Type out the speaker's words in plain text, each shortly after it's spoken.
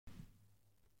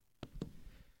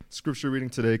Scripture reading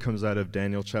today comes out of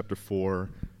Daniel chapter 4,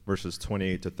 verses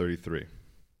 28 to 33.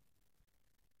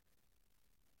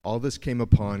 All this came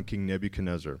upon King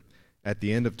Nebuchadnezzar. At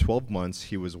the end of 12 months,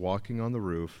 he was walking on the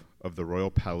roof of the royal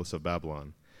palace of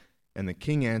Babylon. And the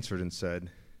king answered and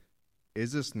said,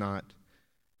 "Is this not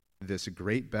this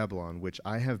great Babylon, which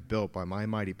I have built by my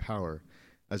mighty power,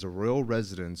 as a royal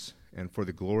residence and for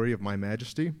the glory of my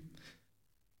majesty?"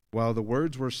 While the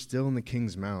words were still in the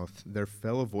king's mouth, there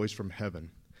fell a voice from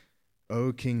heaven.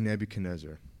 "O King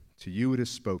Nebuchadnezzar, to you it is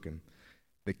spoken,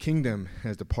 the kingdom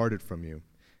has departed from you,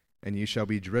 and you shall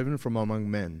be driven from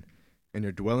among men, and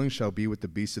your dwelling shall be with the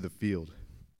beasts of the field.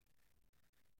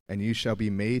 And you shall be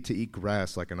made to eat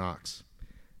grass like an ox.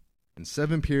 And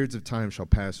 7 periods of time shall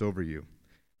pass over you,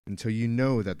 until you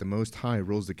know that the Most High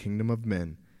rules the kingdom of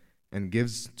men, and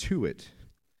gives it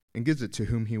to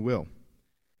whom he will."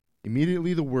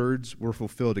 Immediately the words were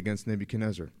fulfilled against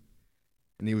Nebuchadnezzar,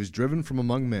 and he was driven from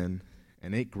among men,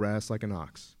 and ate grass like an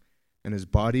ox, and his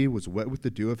body was wet with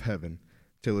the dew of heaven,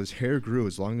 till his hair grew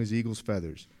as long as eagle's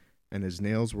feathers, and his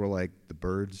nails were like the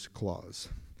bird's claws.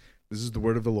 This is the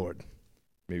word of the Lord.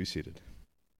 You may be seated.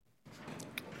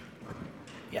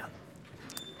 Yeah.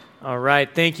 All right.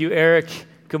 Thank you, Eric.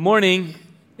 Good morning.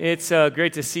 It's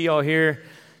great to see you all here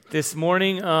this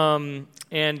morning. My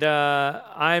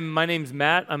name's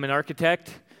Matt. I'm an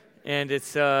architect, and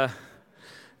it's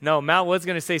no, Matt was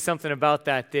going to say something about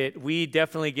that we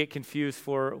definitely get confused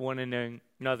for one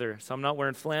another. So I'm not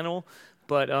wearing flannel,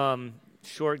 but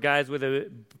short guys with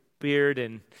a beard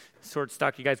and short,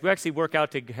 stocky guys. We actually work out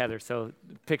together, so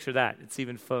picture that. It's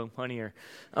even funnier.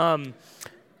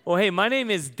 Well, hey, my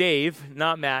name is Dave,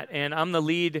 not Matt, and I'm the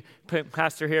lead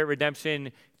pastor here at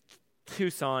Redemption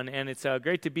Tucson, and it's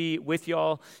great to be with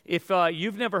y'all. If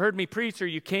you've never heard me preach, or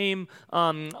you came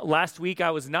last week,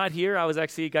 I was not here. I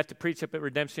got to preach up at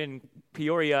Redemption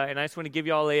Peoria, and I just want to give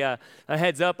y'all a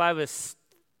heads up. I have a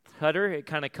stutter. It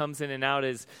kind of comes in and out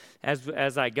as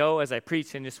I go, as I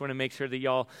preach, and just want to make sure that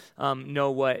y'all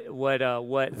know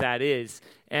what that is.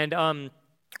 And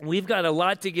we've got a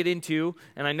lot to get into,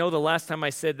 and I know the last time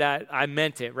I said that, I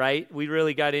meant it, right? We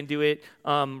really got into it,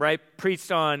 right?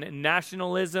 Preached on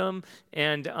nationalism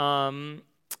and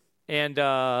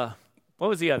what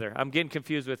was the other? I'm getting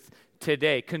confused with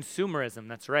today. Consumerism,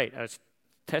 that's right. I was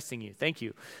testing you. Thank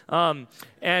you.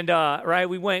 Right,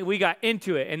 we got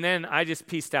into it, and then I just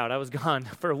peaced out. I was gone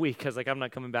for a week. I was like, I'm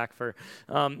not coming back for.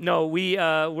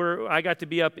 I got to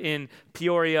be up in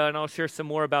Peoria, and I'll share some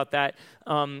more about that.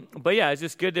 But yeah, it's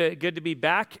just good to be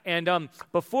back. And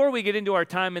before we get into our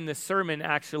time in the sermon,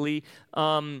 actually,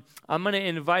 I'm going to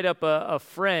invite up a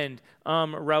friend,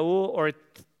 Raul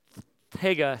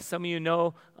Ortega. Some of you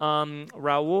know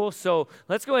Raul. So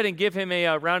let's go ahead and give him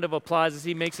a round of applause as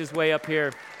he makes his way up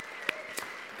here.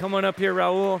 Come on up here,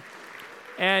 Raul.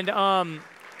 And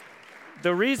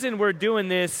the reason we're doing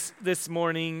this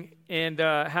morning and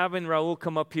having Raul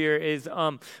come up here is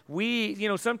we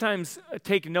sometimes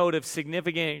take note of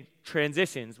significant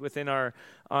transitions within our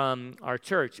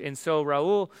church. And so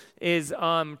Raul is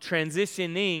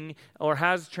transitioning, or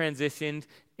has transitioned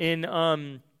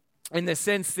in the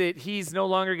sense that he's no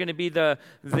longer going to be the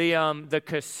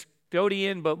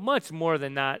custodian, but much more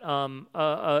than that,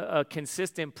 a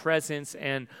consistent presence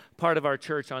and part of our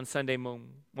church on Sunday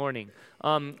morning.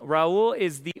 Raul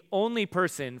is the only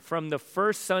person from the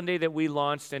first Sunday that we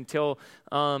launched until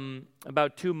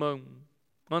about 2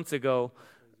 months ago,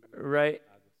 right?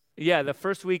 Yeah, the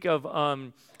first week of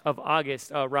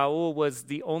August, Raul was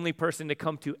the only person to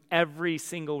come to every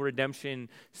single redemption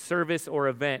service or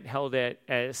event held at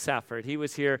Safford. He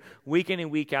was here week in and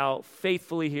week out,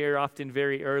 faithfully here, often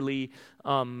very early,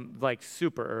 like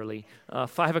super early,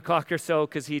 5 o'clock or so,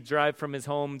 because he'd drive from his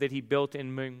home that he built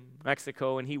in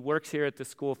Mexico, and he works here at the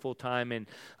school full time. And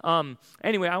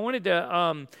anyway, I wanted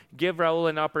to give Raul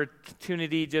an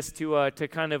opportunity just to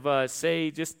kind of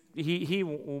say, just he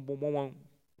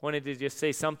wanted to just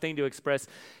say something to express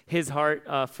his heart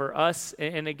for us.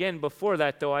 And again, before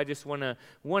that, though, I just want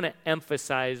to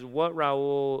emphasize who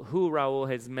Raul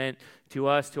has meant to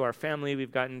us, to our family.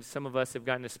 Some of us have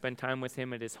gotten to spend time with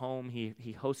him at his home.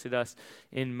 He hosted us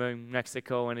in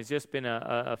Mexico, and it's just been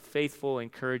a faithful,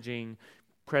 encouraging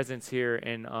presence here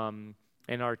in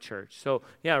our church. So,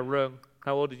 yeah,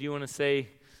 Raul, did you want to say,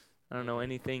 I don't know,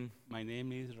 anything? My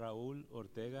name is Raul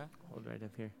Ortega. Hold right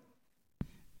up here.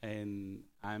 And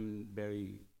I'm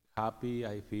very happy.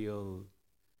 I feel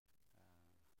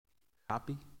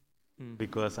happy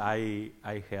because I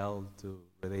held to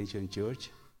Redemption Church.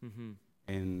 Mm-hmm.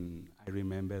 And I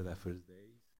remember the first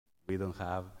days. We don't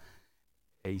have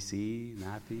AC,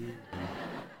 nothing. And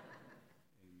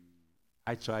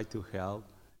I try to help.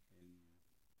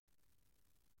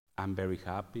 I'm very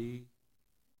happy.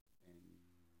 And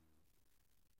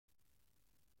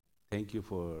thank you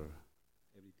for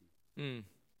everything.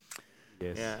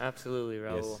 Yes. Yeah, absolutely,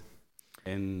 Raul. Yes.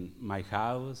 And my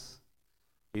house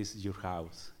is your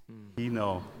house. You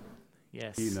know.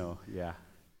 Yes. You know, yeah.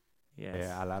 Yes.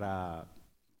 Yeah, a lot of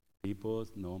people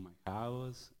know my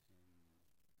house.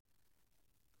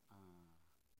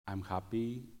 I'm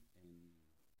happy,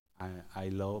 and I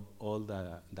love all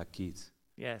the kids.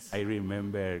 Yes. I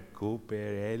remember Cooper,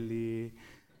 Ellie,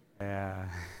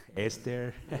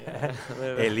 Esther,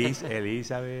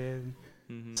 Elizabeth,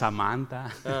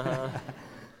 Samantha,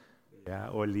 yeah,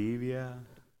 Olivia.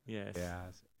 Yes.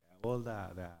 Yes, all the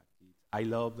kids. I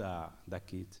love the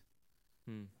kids.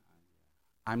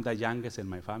 I'm the youngest in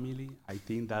my family. I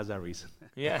think that's the reason.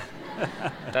 Yeah.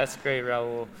 That's great,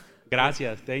 Raul.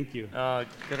 Gracias, thank you.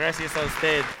 Gracias a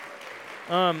usted.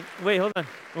 Wait, hold on.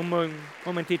 Un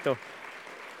momentito.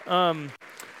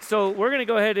 So we're going to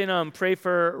go ahead and pray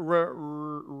for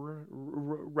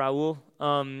Raul.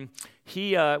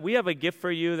 We have a gift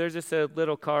for you. There's just a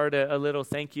little card, a little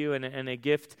thank you, and a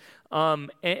gift.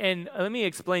 And let me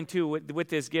explain too with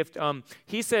this gift.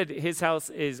 He said his house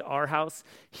is our house.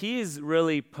 He's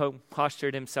really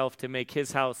postured himself to make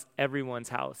his house everyone's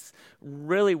house.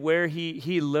 Really, where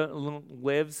he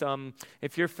lives.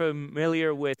 If you're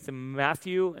familiar with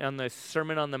Matthew on the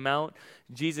Sermon on the Mount,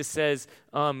 Jesus says,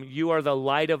 "You are the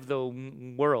light of the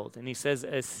world," and he says,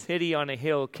 "A city on a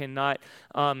hill cannot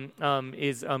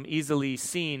is easily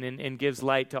seen and gives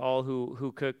light to all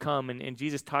who could come." And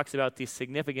Jesus talks about the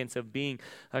significance of being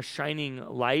a shining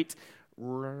light.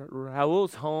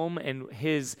 Raul's home and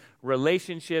his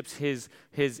relationships, his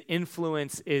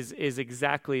influence is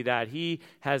exactly that. He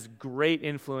has great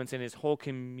influence in his whole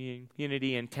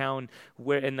community and town,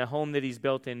 where in the home that he's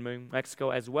built in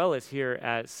Mexico, as well as here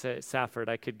at Safford.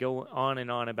 I could go on and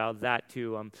on about that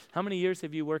too. How many years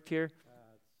have you worked here?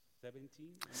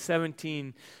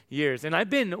 17 years. And I've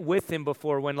been with him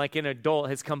before when like an adult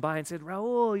has come by and said,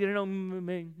 "Raul, you know,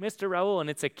 Mr. Raul,"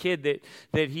 and it's a kid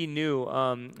that he knew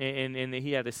and that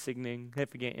he had a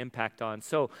significant impact on.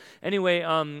 So anyway,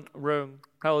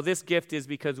 Raul, this gift is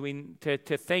because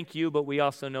to thank you, but we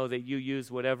also know that you use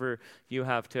whatever you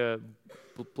have to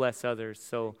bless others.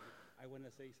 So I want to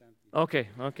say something. Okay.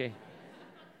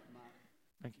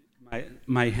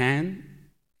 My hand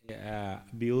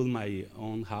build my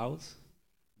own house,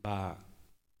 but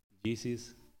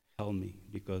Jesus helped me,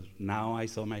 because now I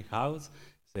saw my house,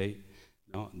 say,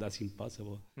 no, that's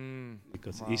impossible,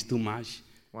 because it's too much.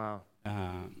 Wow.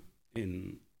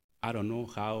 And I don't know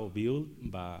how build,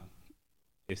 but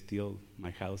it's still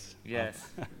my house.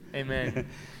 Yes. Amen.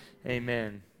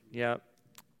 Amen. Yep.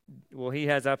 Well, he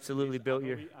has absolutely built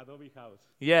your Adobe house.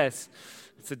 Yes,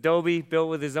 it's Adobe built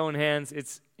with his own hands.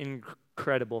 It's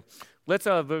incredible. Let's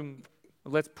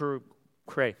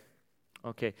pray.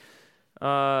 Okay.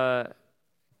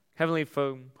 Heavenly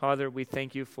Father, we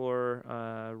thank you for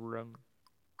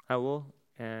Raul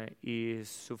y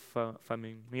su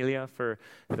familia, for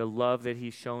the love that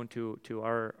he's shown to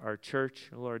our church,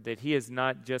 Lord, that he is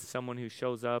not just someone who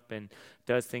shows up and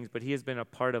does things, but he has been a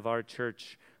part of our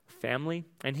church family,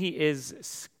 and he is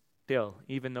still,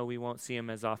 even though we won't see him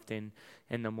as often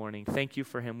in the morning. Thank you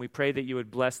for him. We pray that you would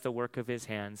bless the work of his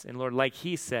hands. And Lord, like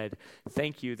he said,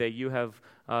 thank you that you have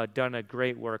done a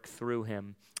great work through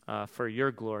him for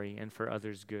your glory and for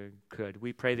others' good.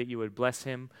 We pray that you would bless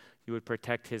him, you would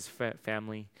protect his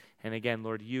family. And again,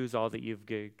 Lord, use all that you've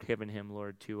given him,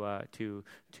 Lord, to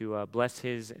bless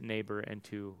his neighbor and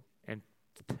to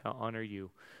honor you.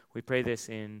 We pray this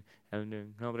in el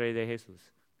nombre de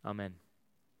Jesús. Amen.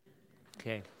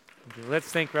 Okay.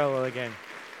 Let's thank Raul again.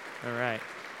 All right.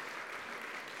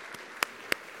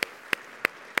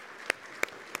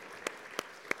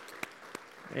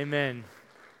 Amen.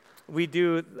 We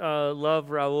do love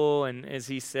Raul, and as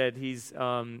he said, he's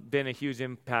been a huge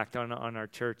impact on our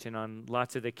church and on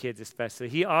lots of the kids especially.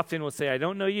 He often will say, "I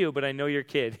don't know you, but I know your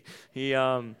kid."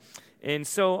 And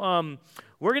so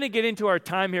we're going to get into our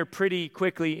time here pretty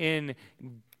quickly in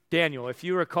Daniel. If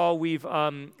you recall, we've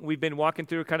been walking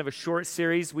through kind of a short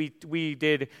series. We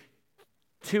did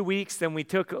 2 weeks, then we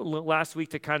took last week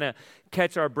to kind of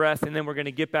catch our breath, and then we're going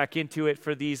to get back into it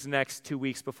for these next 2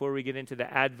 weeks before we get into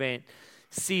the Advent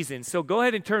season. So go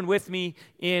ahead and turn with me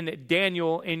in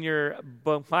Daniel in your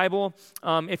Bible.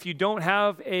 If you don't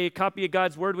have a copy of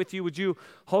God's Word with you, would you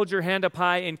hold your hand up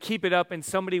high and keep it up, and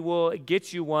somebody will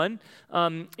get you one.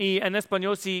 Y en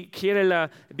español, si quiere la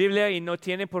Biblia y no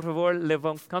tiene, por favor,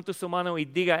 levanta su mano y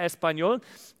diga español.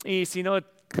 Y si no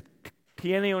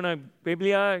tiene una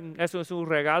Biblia, eso es un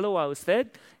regalo a usted.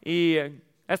 Y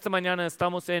Esta mañana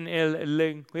estamos en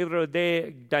el libro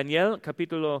de Daniel,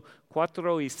 capítulo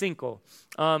 4 y 5.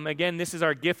 Again, this is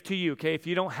our gift to you, okay? If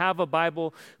you don't have a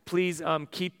Bible, please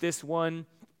keep this one.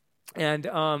 And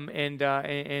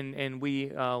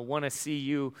we want to see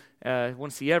you,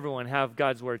 want to see everyone have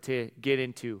God's word to get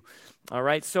into. All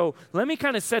right, so let me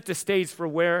kind of set the stage for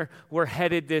where we're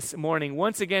headed this morning.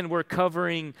 Once again, we're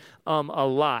covering a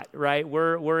lot, right?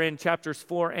 We're in chapters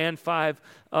 4 and 5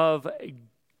 of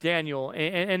Daniel,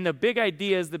 and the big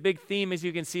ideas, the big theme, as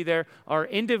you can see there, are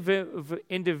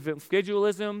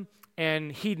individualism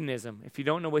and hedonism. If you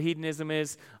don't know what hedonism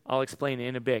is, I'll explain it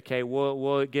in a bit. Okay,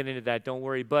 we'll get into that. Don't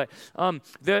worry. But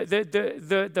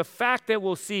the fact that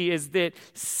we'll see is that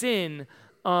sin,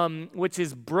 which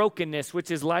is brokenness,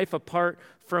 which is life apart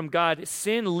from God,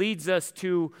 sin leads us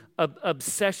to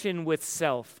obsession with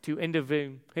self, to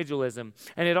individualism,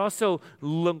 and it also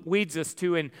leads us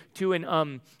to an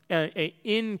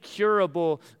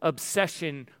incurable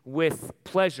obsession with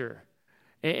pleasure.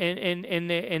 And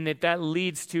that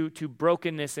leads to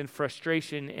brokenness and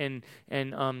frustration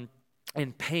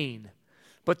and pain.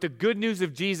 But the good news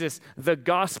of Jesus, the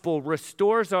gospel,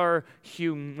 restores our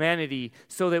humanity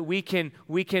so that we can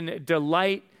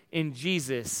delight in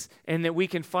Jesus and that we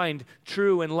can find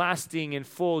true and lasting and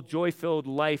full joy-filled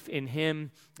life in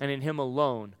Him and in Him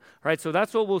alone. All right, so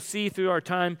that's what we'll see through our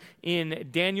time in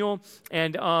Daniel.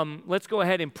 And let's go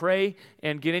ahead and pray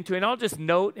and get into it. And I'll just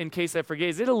note, in case I forget,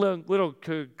 is it a little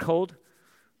cold?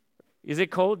 Is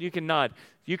it cold? You can nod.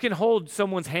 You can hold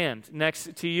someone's hand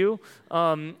next to you.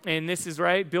 And this is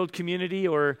right, build community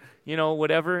or,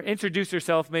 whatever. Introduce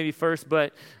yourself maybe first,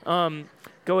 but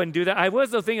go ahead and do that. I was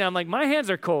though thinking, I'm like, my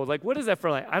hands are cold. Like, what is that for?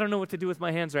 Like, I don't know what to do with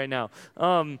my hands right now.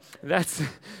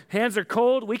 Hands are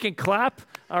cold. We can clap,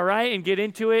 all right, and get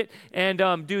into it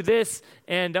and do this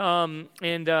and again,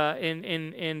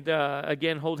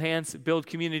 hold hands, build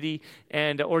community,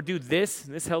 and or do this.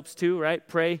 This helps too, right?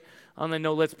 Pray. On the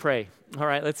note, let's pray. All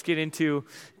right, let's get into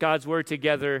God's word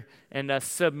together and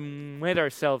submit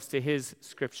ourselves to His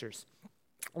scriptures.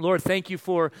 Lord, thank you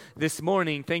for this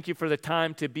morning. Thank you for the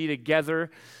time to be together.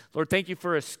 Lord, thank you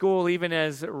for a school. Even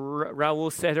as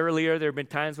Raul said earlier, there have been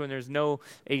times when there's no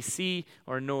AC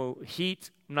or no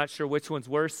heat. I'm not sure which one's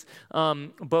worse.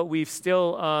 But we've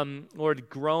still, Lord,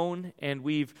 grown and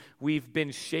we've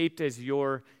been shaped as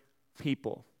your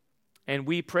people. And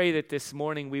we pray that this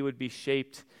morning we would be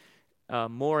shaped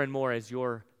more and more as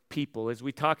your people. As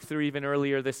we talked through even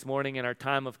earlier this morning in our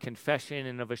time of confession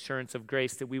and of assurance of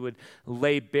grace, that we would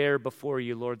lay bare before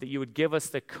you, Lord, that you would give us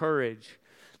the courage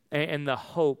and the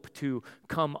hope to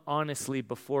come honestly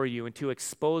before you and to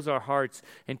expose our hearts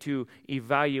and to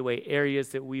evaluate areas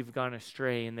that we've gone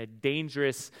astray and the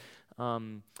dangerous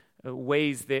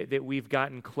ways that we've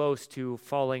gotten close to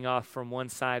falling off from one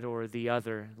side or the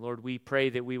other. Lord, we pray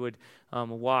that we would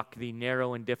walk the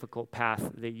narrow and difficult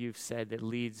path that you've said that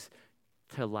leads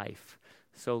to life.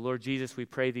 So, Lord Jesus, we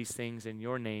pray these things in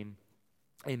your name.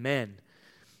 Amen.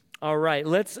 All right,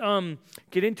 let's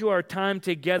get into our time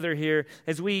together here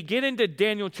as we get into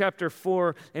Daniel chapter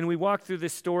 4 and we walk through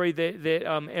this story that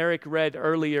Eric read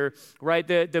earlier, right?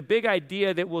 The big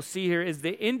idea that we'll see here is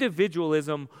that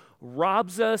individualism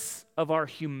robs us of our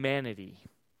humanity.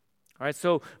 All right,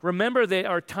 so remember that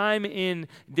our time in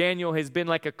Daniel has been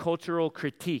like a cultural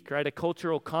critique, right? A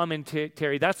cultural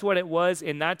commentary. That's what it was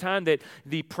in that time, that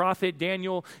the prophet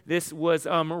Daniel, this was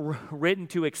written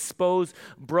to expose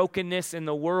brokenness in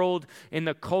the world, in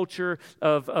the culture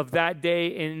of that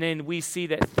day. And then we see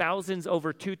that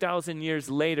over 2,000 years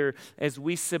later, as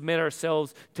we submit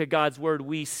ourselves to God's word,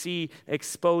 we see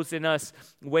exposed in us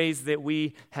ways that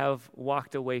we have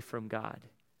walked away from God.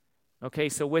 Okay,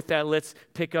 so with that, let's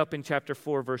pick up in chapter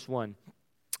 4, verse 1.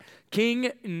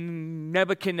 King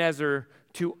Nebuchadnezzar,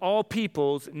 to all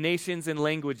peoples, nations, and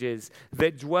languages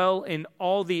that dwell in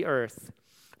all the earth,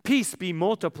 peace be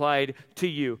multiplied to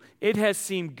you. It has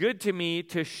seemed good to me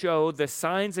to show the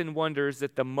signs and wonders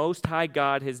that the Most High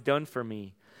God has done for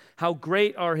me. How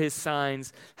great are his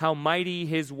signs, how mighty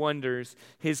his wonders.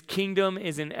 His kingdom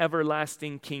is an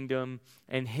everlasting kingdom,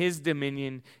 and his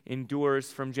dominion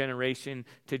endures from generation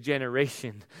to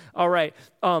generation. All right,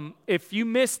 if you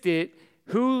missed it,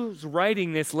 who's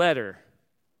writing this letter?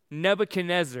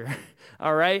 Nebuchadnezzar,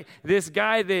 all right? This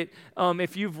guy that,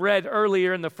 if you've read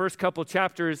earlier in the first couple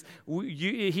chapters,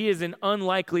 he is an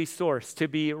unlikely source to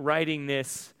be writing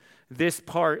this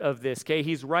part of this, okay?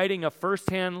 He's writing a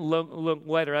firsthand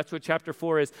letter. That's what chapter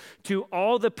 4 is. To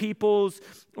all the peoples,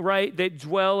 right, that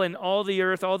dwell in all the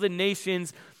earth, all the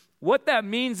nations. What that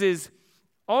means is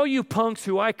all you punks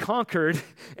who I conquered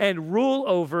and rule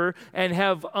over and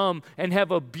have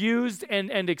abused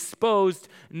and exposed,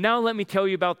 now let me tell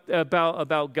you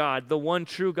about God, the one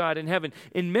true God in heaven.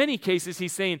 In many cases,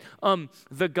 he's saying,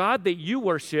 the God that you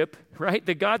worship, right?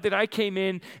 The God that I came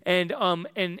in and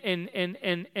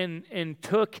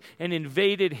took and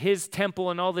invaded his temple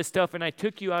and all this stuff, and I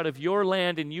took you out of your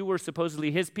land, and you were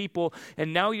supposedly his people,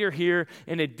 and now you're here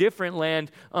in a different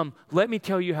land. Let me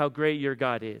tell you how great your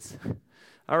God is.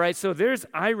 All right, so there's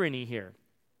irony here.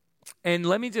 And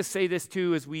let me just say this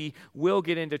too, as we will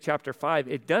get into chapter 5,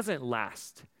 it doesn't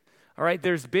last. All right,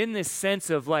 there's been this sense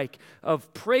of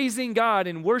praising God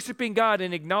and worshiping God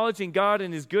and acknowledging God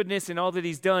and his goodness and all that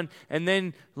he's done, and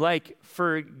then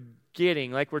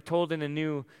forgetting, like we're told in the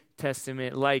New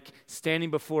Testament, like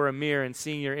standing before a mirror and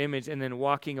seeing your image and then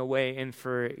walking away and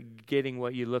forgetting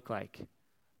what you look like.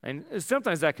 And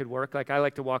sometimes that could work. Like I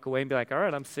like to walk away and be like, all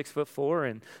right, I'm 6'4",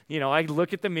 and I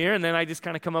look at the mirror and then I just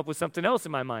kind of come up with something else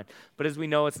in my mind. But as we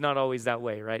know, it's not always that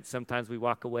way, right? Sometimes we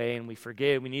walk away and we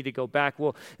forget, we need to go back.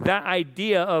 Well, that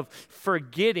idea of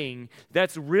forgetting,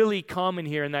 that's really common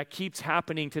here, and that keeps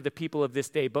happening to the people of this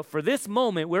day. But for this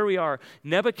moment where we are,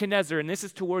 Nebuchadnezzar, and this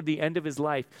is toward the end of his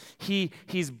life,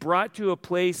 he's brought to a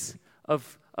place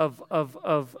of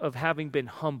having been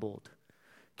humbled.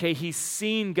 Okay, he's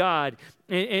seen God,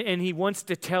 and he wants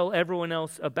to tell everyone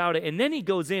else about it. And then he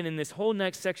goes in this whole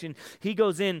next section, he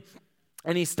goes in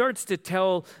and he starts to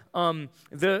tell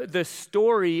the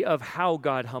story of how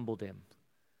God humbled him.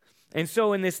 And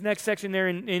so in this next section there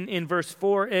in verse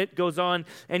 4, it goes on,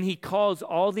 and he calls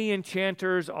all the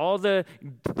enchanters, all the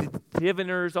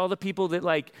diviners, all the people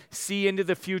that see into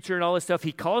the future and all this stuff.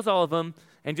 He calls all of them,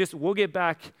 and we'll get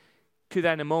back to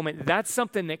that in a moment. That's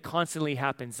something that constantly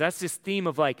happens. That's this theme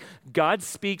of God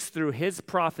speaks through his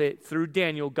prophet, through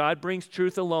Daniel. God brings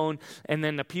truth alone, and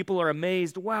then the people are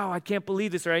amazed. Wow, I can't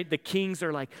believe this, right? The kings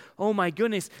are like, oh my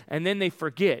goodness, and then they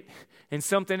forget. And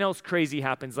something else crazy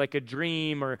happens, like a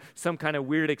dream or some kind of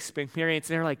weird experience.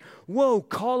 And they're like, whoa,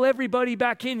 call everybody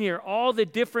back in here. All the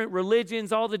different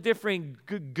religions, all the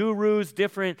different gurus,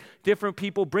 different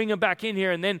people, bring them back in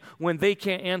here. And then when they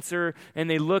can't answer and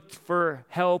they look for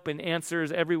help and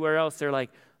answers everywhere else, they're like,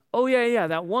 oh yeah,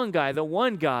 that one guy, the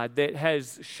one God that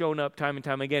has shown up time and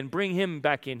time again, bring him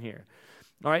back in here.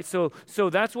 All right, so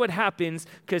that's what happens,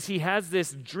 because he has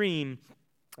this dream.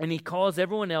 And he calls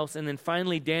everyone else, and then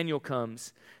finally Daniel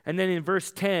comes. And then in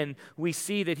verse 10, we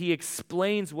see that he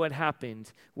explains what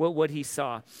happened, what he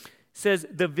saw. It says,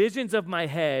 the visions of my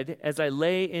head as I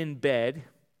lay in bed,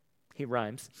 he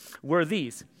rhymes, were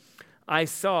these. I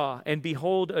saw, and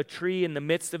behold, a tree in the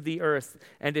midst of the earth,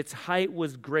 and its height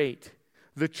was great.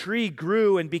 The tree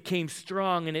grew and became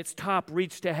strong, and its top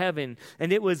reached to heaven,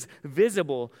 and it was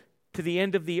visible to the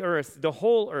end of the earth, the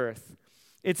whole earth.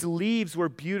 Its leaves were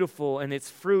beautiful and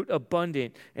its fruit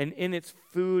abundant, and in its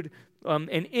food, and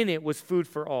in it was food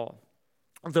for all.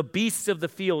 The beasts of the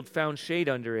field found shade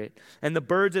under it, and the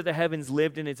birds of the heavens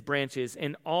lived in its branches,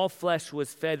 and all flesh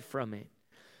was fed from it.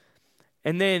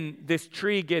 And then this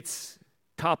tree gets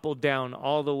toppled down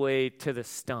all the way to the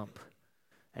stump.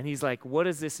 And he's like, what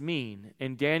does this mean?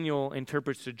 And Daniel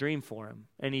interprets the dream for him,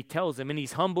 and he tells him, and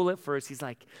he's humble at first. He's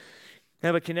like,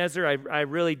 Nebuchadnezzar, I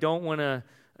really don't want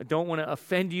to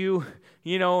offend you,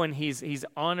 and he's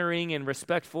honoring and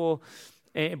respectful,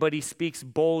 but he speaks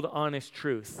bold, honest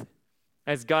truth,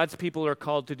 as God's people are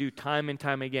called to do time and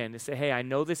time again, to say, hey, I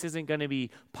know this isn't going to be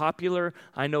popular.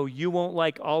 I know you won't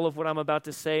like all of what I'm about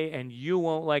to say, and you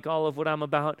won't like all of what I'm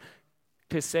about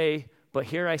to say, but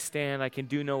here I stand. I can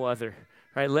do no other.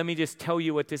 Right? Let me just tell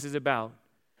you what this is about.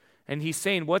 And he's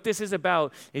saying what this is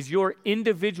about is your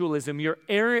individualism, your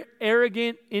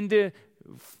arrogant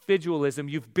individualism.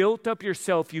 You've built up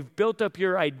yourself, you've built up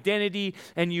your identity,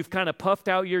 and you've kind of puffed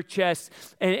out your chest,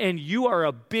 and you are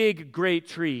a big, great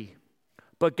tree.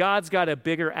 But God's got a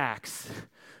bigger axe,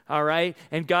 all right?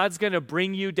 And God's going to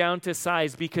bring you down to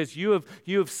size because you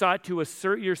have sought to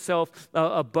assert yourself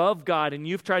above God, and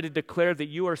you've tried to declare that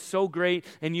you are so great,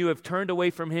 and you have turned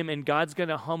away from him, and God's going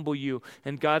to humble you,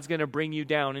 and God's going to bring you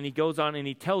down. And he goes on and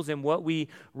he tells him what we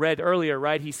read earlier,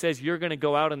 right? He says you're going to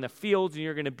go out in the fields, and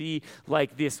you're going to be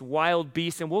like this wild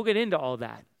beast, and we'll get into all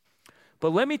that.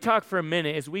 But let me talk for a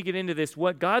minute as we get into this.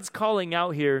 What God's calling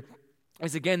out here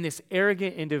is, again, this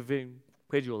arrogant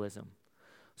individualism.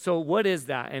 So what is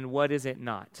that and what is it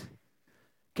not?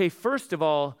 Okay, first of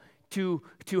all, to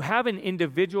have an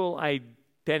individual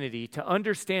identity, to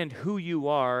understand who you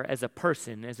are as a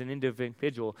person, as an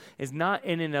individual, is not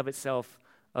in and of itself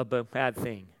a bad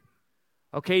thing.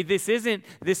 Okay, this isn't,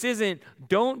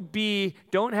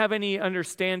 don't have any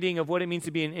understanding of what it means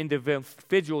to be an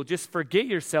individual. Just forget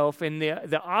yourself, and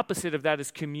the opposite of that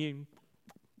is communalism.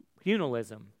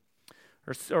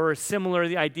 Or similar,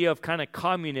 the idea of kind of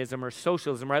communism or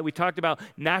socialism, right? We talked about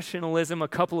nationalism a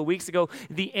couple of weeks ago.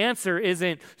 The answer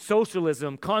isn't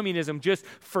socialism, communism. Just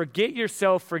forget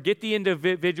yourself, forget the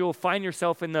individual, find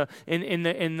yourself in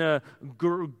the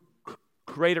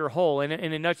greater whole. In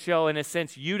a nutshell, in a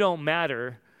sense, you don't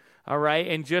matter, all right?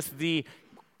 And just the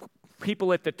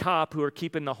people at the top who are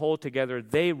keeping the whole together,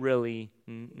 they really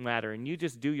matter. And you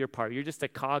just do your part. You're just a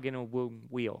cog in a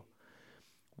wheel.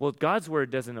 Well, God's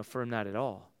word doesn't affirm that at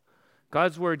all.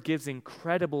 God's word gives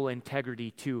incredible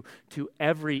integrity to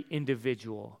every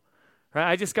individual. Right?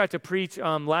 I just got to preach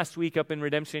last week up in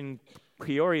Redemption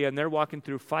Peoria, and they're walking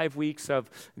through 5 weeks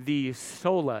of the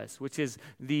solas, which is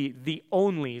the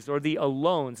onlys or the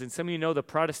alones. And some of you know the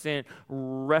Protestant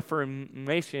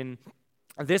Reformation.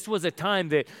 This was a time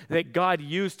that God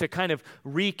used to kind of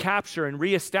recapture and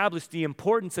reestablish the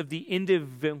importance of the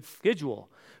individual.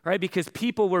 Right, because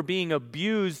people were being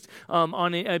abused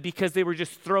because they were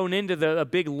just thrown into a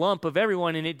big lump of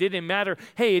everyone, and it didn't matter.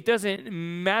 Hey, it doesn't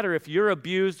matter if you're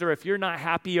abused or if you're not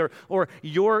happy or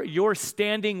your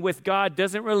standing with God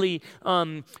doesn't really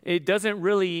it doesn't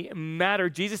really matter.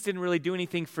 Jesus didn't really do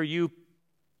anything for you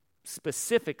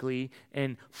specifically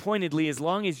and pointedly, as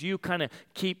long as you kind of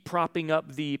keep propping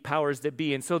up the powers that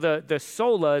be. And so the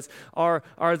solas are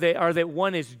that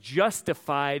one is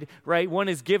justified, right? One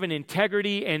is given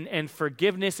integrity and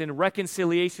forgiveness and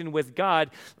reconciliation with God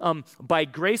by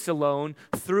grace alone,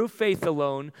 through faith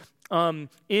alone,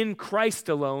 in Christ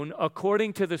alone,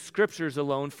 according to the scriptures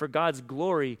alone, for God's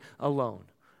glory alone.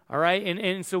 All right,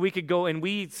 and so we could go, and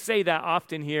we say that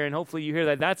often here, and hopefully you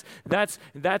hear that.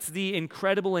 That's the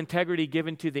incredible integrity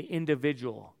given to the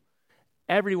individual.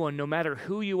 Everyone, no matter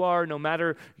who you are, no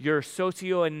matter your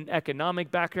socio and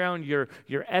economic background, your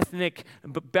ethnic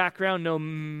background, no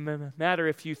matter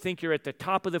if you think you're at the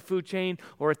top of the food chain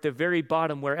or at the very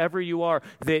bottom, wherever you are,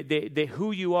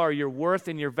 who you are, your worth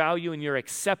and your value and your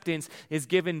acceptance is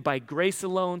given by grace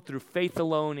alone, through faith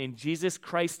alone, in Jesus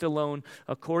Christ alone,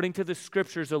 according to the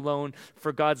scriptures alone,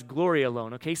 for God's glory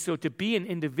alone. Okay, so to be an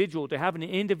individual, to have an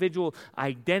individual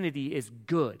identity is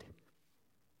good.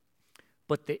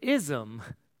 But the ism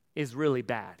is really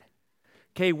bad.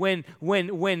 Okay,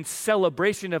 when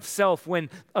celebration of self, when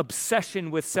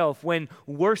obsession with self, when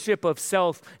worship of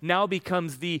self now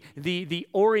becomes the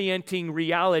orienting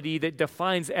reality that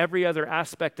defines every other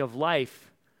aspect of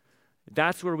life,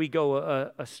 that's where we go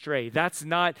astray. That's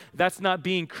not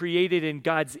being created in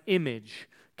God's image.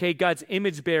 Okay, God's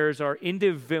image bearers are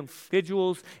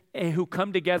individuals who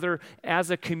come together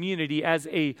as a community, as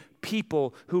a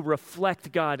people who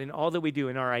reflect God in all that we do,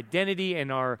 in our identity, in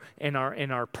our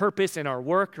purpose, in our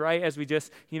work, right? As we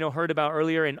just heard about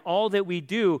earlier, and all that we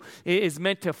do is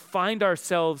meant to find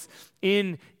ourselves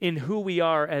in who we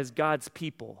are as God's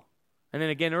people. And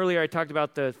then again, earlier I talked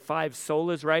about the 5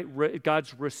 solas, right?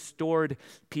 God's restored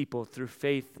people through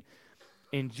faith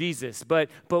in Jesus. But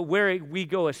where we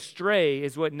go astray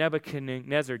is what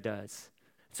Nebuchadnezzar does.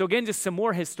 So again, just some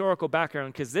more historical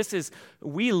background, because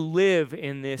we live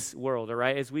in this world, all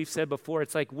right? As we've said before,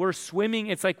 it's like we're swimming,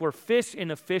 it's like we're fish in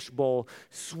a fishbowl,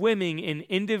 swimming in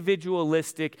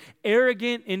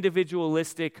arrogant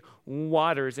individualistic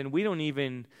waters, and we don't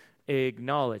even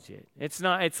acknowledge it. It's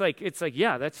like,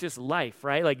 yeah, that's just life,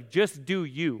 right? Like, just do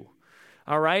you,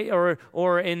 all right?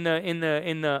 Or in the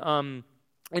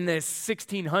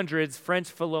 1600s, French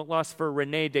philosopher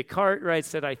René Descartes, right,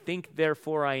 said, "I think,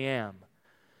 therefore I am."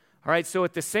 All right, so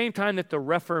at the same time that the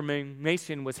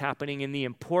Reformation was happening and the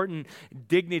important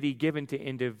dignity given to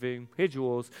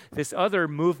individuals, this other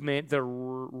movement, the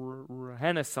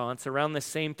Renaissance, around the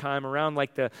same time, around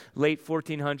like the late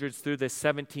 1400s through the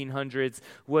 1700s,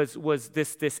 was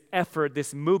this effort,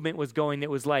 this movement was going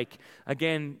that was like,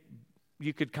 again,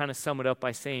 you could kind of sum it up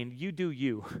by saying, you do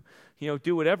you.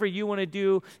 Do whatever you want to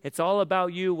do. It's all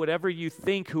about you. Whatever you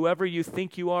think, whoever you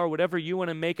think you are, whatever you want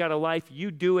to make out of life,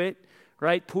 you do it,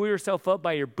 right? Pull yourself up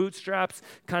by your bootstraps,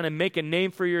 kind of make a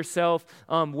name for yourself.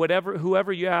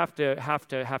 Whoever you have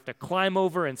to climb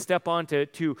over and step on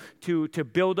to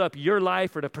build up your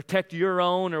life or to protect your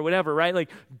own or whatever, right? Like,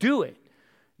 do it.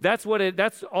 That's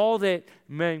all that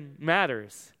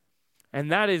matters.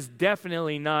 And that is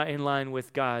definitely not in line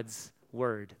with God's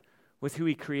word, with who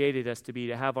he created us to be,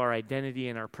 to have our identity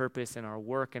and our purpose and our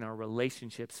work and our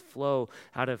relationships flow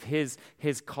out of his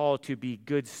call to be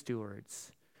good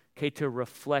stewards, okay, to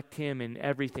reflect him in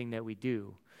everything that we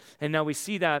do. And now we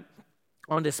see that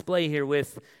on display here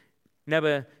with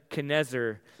Nebuchadnezzar.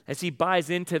 Nebuchadnezzar as he buys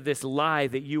into this lie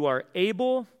that you are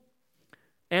able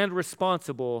and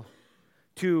responsible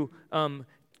to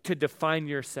define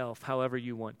yourself however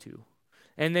you want to.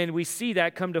 And then we see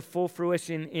that come to full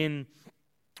fruition in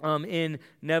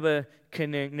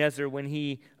Nebuchadnezzar when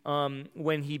he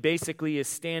basically is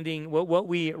standing. What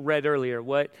we read earlier,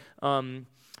 what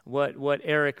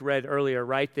Eric read earlier,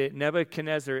 right? That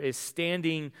Nebuchadnezzar is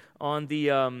standing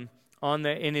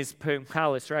in his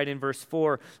palace, right? In verse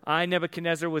 4, I,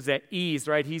 Nebuchadnezzar, was at ease,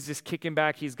 right? He's just kicking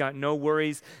back. He's got no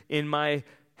worries in my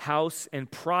house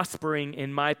and prospering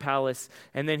in my palace.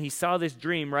 And then he saw this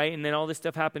dream, right? And then all this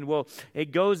stuff happened. Well,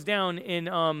 it goes down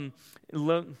in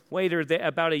later,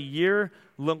 about a year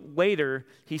later,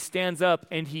 he stands up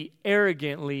and he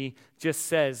arrogantly just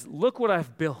says, look what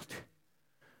I've built.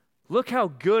 Look how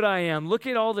good I am. Look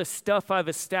at all the stuff I've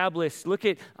established.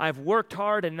 I've worked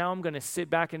hard and now I'm going to sit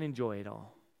back and enjoy it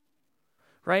all.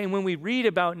 Right? And when we read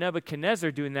about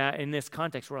Nebuchadnezzar doing that in this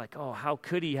context, we're like, oh, how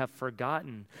could he have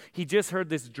forgotten? He just heard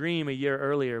this dream a year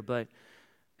earlier. But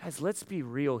guys, let's be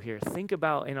real here. Think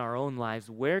about in our own lives,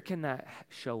 where can that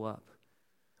show up?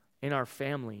 In our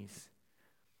families.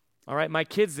 All right, my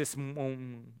kids this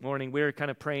morning, we were kind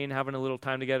of praying, having a little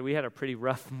time together. We had a pretty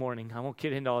rough morning. I won't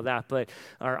get into all that,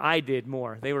 or I did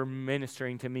more. They were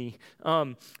ministering to me.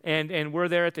 And we're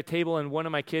there at the table, and one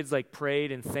of my kids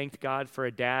prayed and thanked God for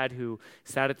a dad who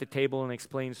sat at the table and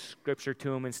explained scripture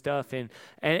to him and stuff. And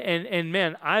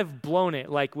man, I've blown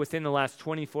it within the last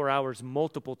 24 hours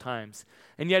multiple times.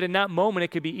 And yet in that moment, it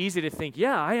could be easy to think,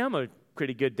 yeah, I am a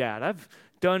pretty good dad. I've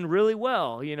done really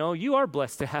well. You are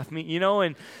blessed to have me,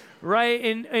 and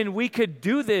right? And we could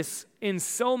do this in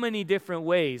so many different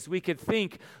ways. We could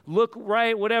think, look,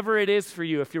 right, whatever it is for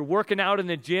you. If you're working out in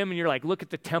the gym and you're like, look at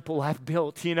the temple I've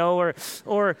built, or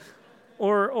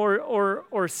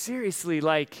seriously,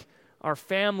 our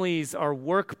families, our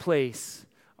workplace,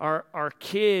 our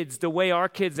kids, the way our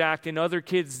kids act and other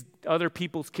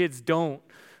people's kids don't.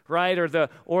 Right, or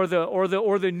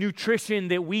the nutrition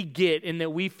that we get and that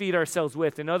we feed ourselves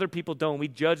with, and other people don't. We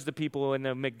judge the people in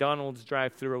the McDonald's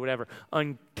drive-thru or whatever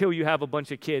until you have a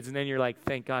bunch of kids, and then you're like,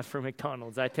 "Thank God for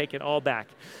McDonald's." I take it all back.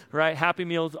 Right, Happy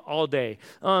Meals all day.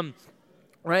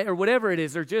 Right, or whatever it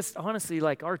is, or just honestly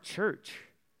our church.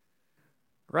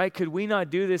 Right? Could we not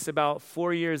do this about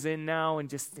 4 years in now and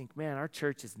just think, man, our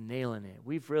church is nailing it.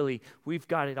 We've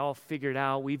got it all figured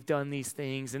out. We've done these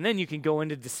things. And then you can go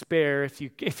into despair if you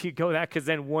go that, because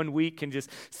then 1 week can just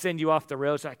send you off the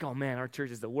rails. Like, oh man, our church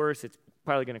is the worst. It's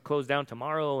probably going to close down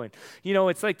tomorrow. And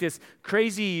it's like this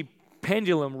crazy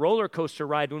pendulum roller coaster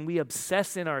ride when we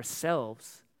obsess in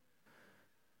ourselves.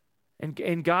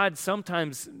 And God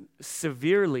sometimes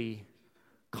severely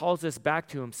calls us back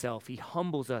to himself. He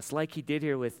humbles us like he did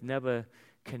here with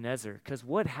Nebuchadnezzar. Because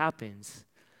what happens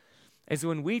is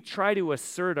when we try to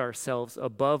assert ourselves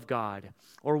above God,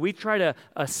 or we try to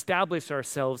establish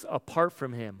ourselves apart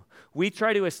from him, we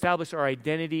try to establish our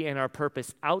identity and our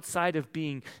purpose outside of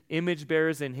being image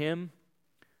bearers in him,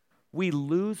 we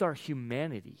lose our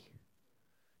humanity.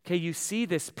 Okay, you see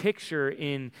this picture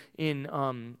in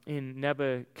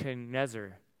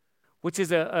Nebuchadnezzar, which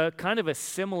is a kind of a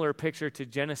similar picture to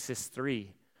Genesis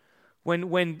 3. When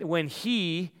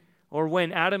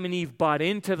Adam and Eve bought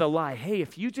into the lie, hey,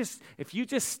 if you just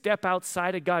step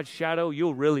outside of God's shadow,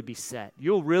 you'll really be set.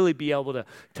 You'll really be able to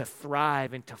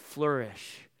thrive and to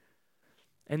flourish.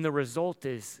 And the result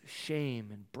is shame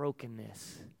and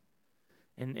brokenness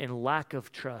and lack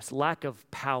of trust, lack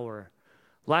of power,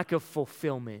 lack of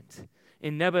fulfillment.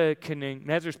 In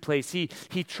Nebuchadnezzar's place, he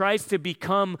tries to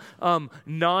become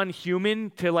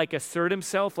non-human, to assert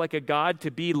himself like a god,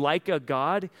 to be like a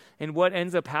god. And what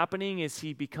ends up happening is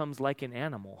he becomes like an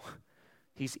animal.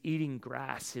 He's eating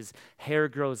grass, his hair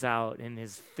grows out, and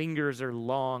his fingers are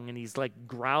long, and he's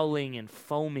growling and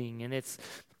foaming. And it's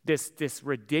this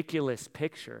ridiculous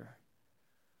picture,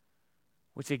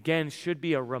 which again should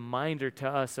be a reminder to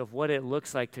us of what it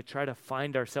looks like to try to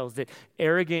find ourselves, that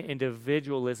arrogant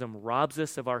individualism robs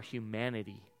us of our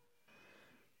humanity.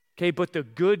 Okay, but the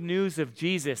good news of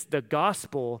Jesus, the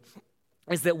gospel,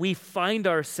 is that we find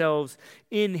ourselves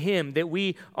in him, that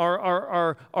we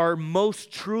are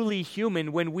most truly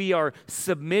human when we are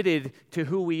submitted to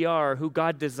who we are, who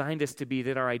God designed us to be,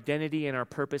 that our identity and our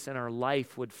purpose and our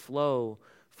life would flow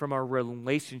from our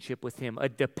relationship with him, a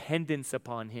dependence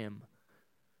upon him.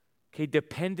 Okay,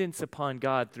 dependence upon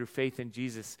God through faith in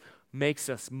Jesus makes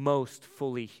us most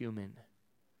fully human.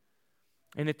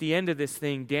 And at the end of this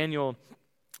thing, Daniel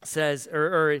says,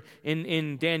 or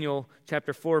in Daniel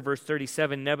chapter 4, verse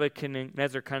 37,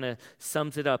 Nebuchadnezzar kind of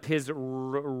sums it up. His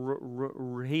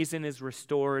reason is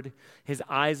restored, his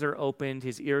eyes are opened,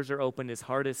 his ears are opened, his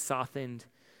heart is softened.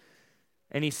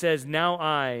 And he says, now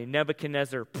I,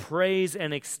 Nebuchadnezzar, praise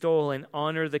and extol and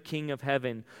honor the King of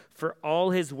heaven, for all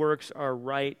his works are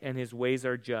right and his ways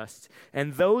are just.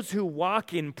 And those who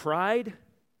walk in pride,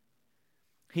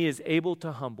 he is able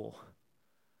to humble.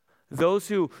 Those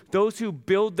who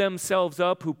build themselves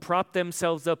up, who prop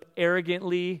themselves up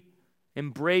arrogantly,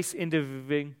 embrace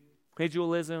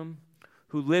individualism,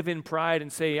 who live in pride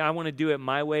and say, I want to do it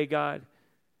my way, God,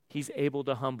 he's able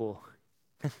to humble.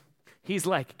 He's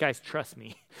like, guys, trust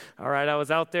me. All right, I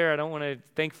was out there. I don't want to,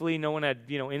 thankfully, no one had,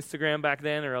 Instagram back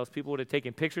then, or else people would have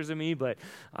taken pictures of me, but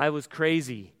I was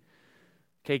crazy.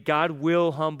 Okay, God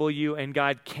will humble you, and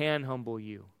God can humble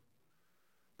you.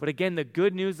 But again, the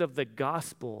good news of the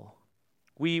gospel,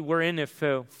 we were in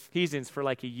Ephesians for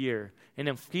like a year. In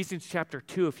Ephesians chapter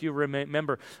 2, if you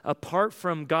remember, apart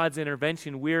from God's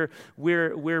intervention,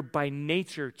 we're by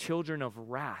nature children of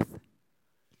wrath.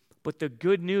 But the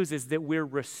good news is that we're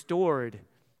restored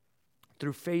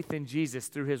through faith in Jesus,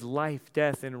 through his life,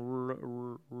 death,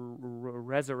 and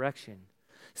resurrection.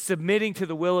 Submitting to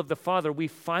the will of the Father, we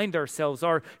find ourselves,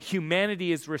 our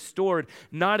humanity is restored,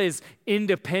 not as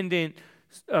independent,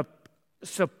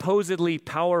 supposedly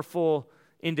powerful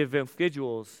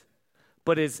individuals,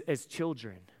 but as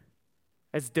children,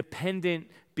 as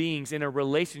dependent beings in a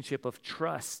relationship of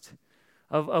trust,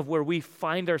 of where we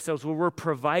find ourselves, where we're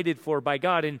provided for by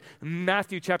God. In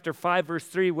Matthew chapter 5, verse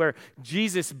 3, where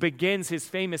Jesus begins his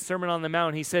famous Sermon on the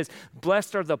Mount, he says,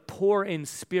 blessed are the poor in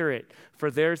spirit, for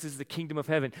theirs is the kingdom of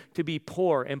heaven. To be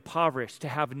poor, impoverished, to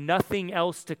have nothing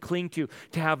else to cling to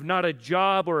have not a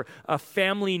job or a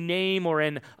family name or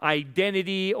an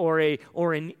identity or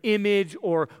an image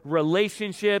or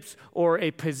relationships or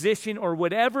a position or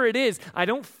whatever it is. I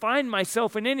don't find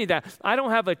myself in any of that. I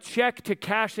don't have a check to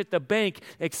cash at the bank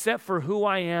except for who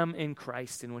I am in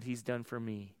Christ and what he's done for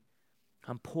me.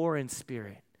 I'm poor in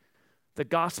spirit. The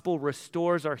gospel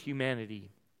restores our humanity.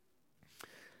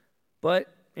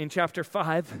 But in chapter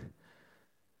 5,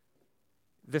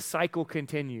 the cycle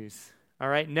continues. All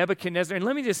right, Nebuchadnezzar, and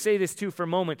let me just say this too for a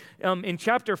moment. In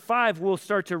chapter 5, we'll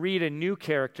start to read a new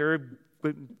character,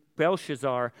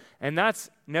 Belshazzar, and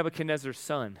that's Nebuchadnezzar's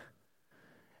son.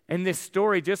 And this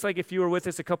story, just like if you were with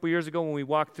us a couple years ago when we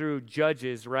walked through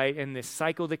Judges, right, and this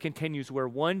cycle that continues where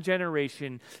one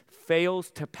generation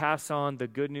fails to pass on the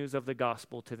good news of the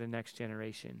gospel to the next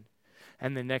generation.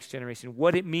 And the next generation,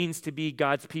 what it means to be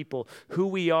God's people, who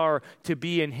we are to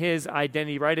be in his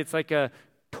identity, right? It's like a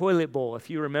toilet bowl, if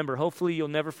you remember. Hopefully you'll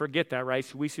never forget that, right?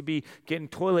 So we should be getting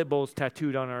toilet bowls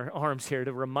tattooed on our arms here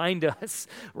to remind us,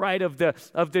 right, of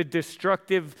the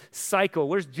destructive cycle.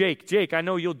 Where's Jake? Jake, I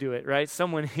know you'll do it, right?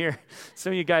 Someone here,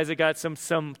 some of you guys have got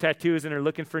some tattoos and are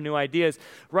looking for new ideas,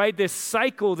 right? This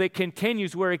cycle that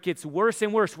continues where it gets worse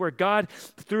and worse, where God,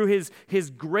 through his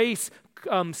grace,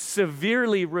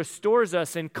 severely restores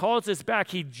us and calls us back.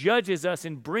 He judges us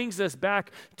and brings us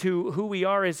back to who we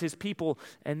are as his people,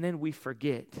 and then we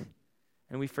forget.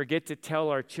 And we forget to tell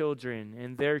our children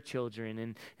and their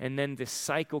children, and then the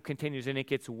cycle continues, and it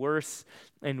gets worse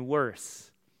and worse.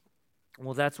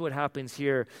 Well, that's what happens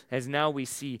here, as now we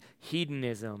see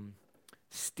hedonism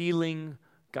stealing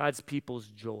God's people's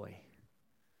joy.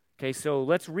 Okay, so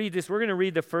let's read this. We're going to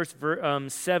read the first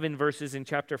 7 verses in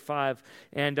chapter 5,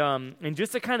 and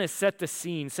just to kind of set the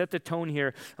scene, set the tone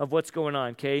here of what's going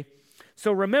on, okay?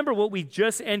 So remember what we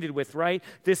just ended with, right?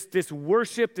 This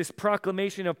worship, this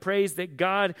proclamation of praise that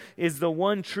God is the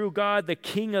one true God, the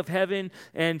King of heaven,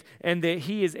 and that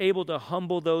he is able to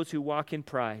humble those who walk in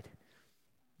pride.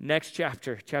 Next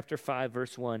chapter 5,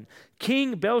 verse 1.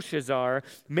 King Belshazzar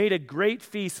made a great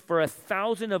feast for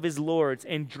 1,000 of his lords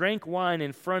and drank wine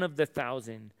in front of the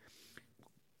 1,000.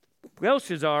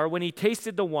 Belshazzar, when he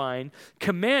tasted the wine,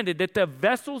 commanded that the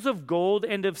vessels of gold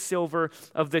and of silver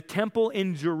of the temple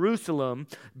in Jerusalem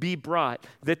be brought,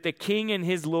 that the king and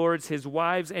his lords, his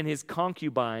wives, and his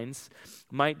concubines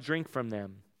might drink from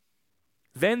them.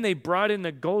 Then they brought in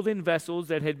the golden vessels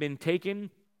that had been taken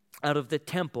out of the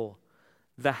temple,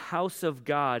 the house of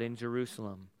God in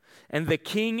Jerusalem. And the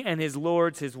king and his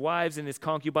lords, his wives, and his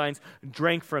concubines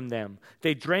drank from them.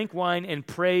 They drank wine and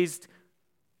praised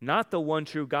not the one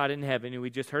true God in heaven, who we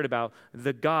just heard about,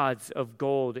 the gods of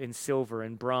gold and silver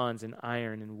and bronze and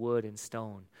iron and wood and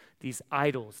stone. These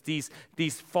idols,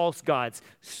 these false gods,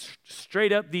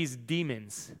 straight up these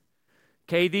demons.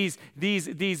 Okay, these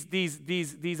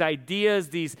ideas,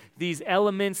 these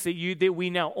elements that we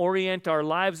now orient our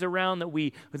lives around, that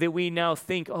we now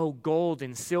think, oh, gold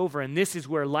and silver, and this is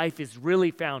where life is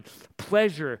really found.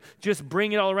 Pleasure, just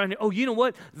bring it all around. Oh, you know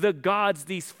what? The gods,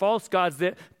 these false gods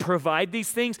that provide these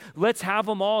things, let's have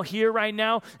them all here right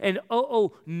now. And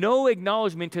no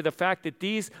acknowledgement to the fact that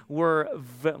these were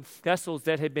vessels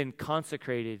that had been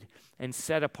consecrated and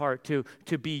set apart to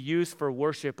be used for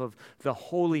worship of the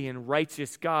holy and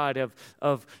righteous God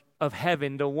of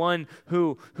heaven, the one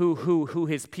who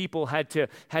his people had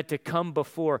to come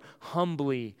before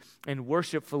humbly and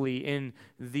worshipfully in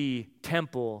the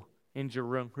temple in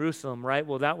Jerusalem, right?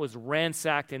 Well, that was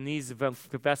ransacked, and these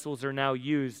vessels are now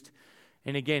used.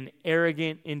 And again,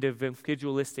 arrogant,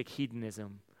 individualistic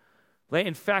hedonism.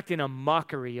 In fact, in a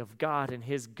mockery of God and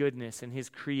his goodness and his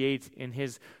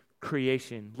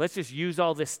creation. Let's just use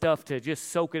all this stuff to just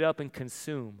soak it up and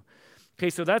consume. Okay,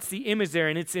 so that's the image there,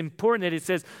 and it's important that it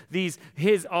says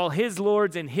all his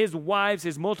lords and his wives,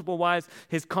 his multiple wives,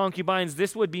 his concubines.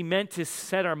 This would be meant to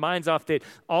set our minds off that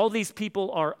all these people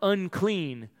are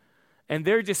unclean, and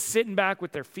they're just sitting back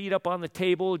with their feet up on the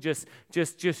table, just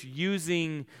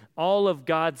using all of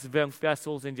God's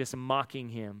vessels and just mocking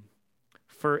him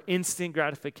for instant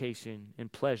gratification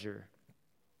and pleasure.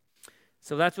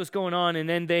 So that's what's going on, and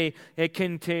then it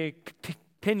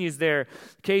continues there.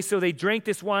 Okay, so they drank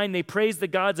this wine, they praised the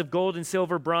gods of gold and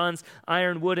silver, bronze,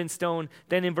 iron, wood, and stone.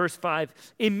 Then in verse 5,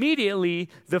 immediately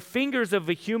the fingers of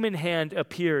a human hand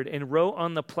appeared and wrote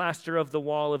on the plaster of the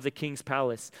wall of the king's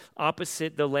palace,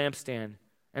 opposite the lampstand.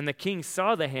 And the king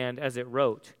saw the hand as it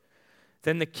wrote.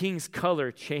 Then the king's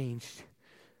color changed,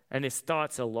 and his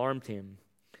thoughts alarmed him.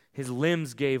 His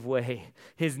limbs gave way.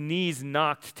 His knees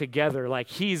knocked together like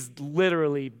he's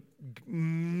literally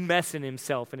messing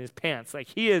himself in his pants. Like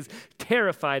he is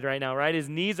terrified right now, right? His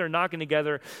knees are knocking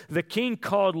together. The king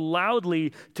called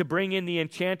loudly to bring in the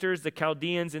enchanters, the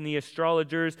Chaldeans, and the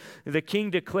astrologers. The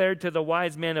king declared to the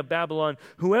wise man of Babylon,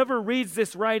 whoever reads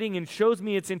this writing and shows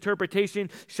me its interpretation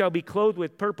shall be clothed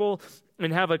with purple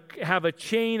and have a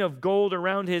chain of gold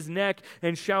around his neck,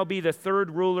 and shall be the third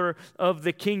ruler of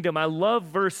the kingdom. I love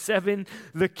verse 7.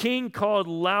 The king called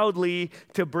loudly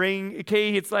to bring,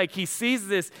 okay, it's like he sees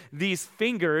these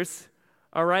fingers,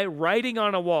 all right, writing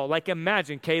on a wall. Like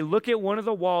imagine, okay, look at one of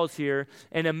the walls here,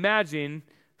 and imagine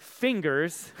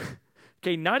fingers,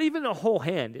 okay, not even a whole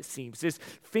hand, it seems. Just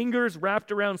fingers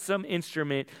wrapped around some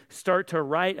instrument start to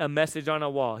write a message on a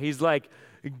wall. He's like,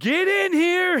 get in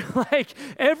here, like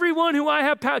everyone who I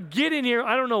have power, get in here.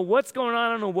 I don't know what's going on. I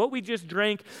don't know what we just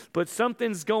drank, but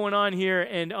something's going on here,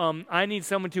 and I need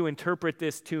someone to interpret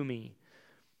this to me.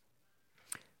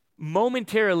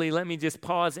 Momentarily, let me just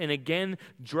pause and again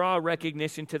draw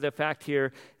recognition to the fact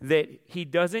here that he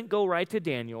doesn't go right to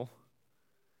Daniel.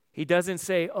 He doesn't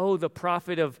say, oh, the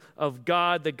prophet of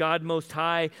God, the God Most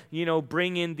High,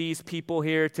 bring in these people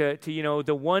here to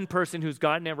the one person who's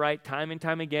gotten it right time and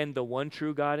time again, the one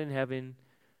true God in heaven.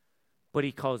 But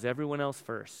he calls everyone else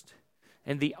first.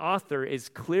 And the author is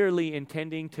clearly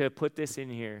intending to put this in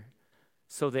here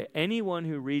so that anyone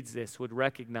who reads this would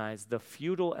recognize the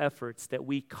futile efforts that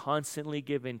we constantly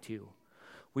give into.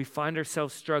 We find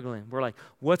ourselves struggling. We're like,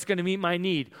 what's going to meet my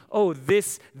need? Oh,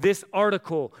 this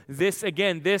article, this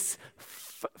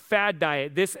fad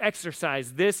diet, this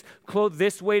exercise, this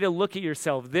way to look at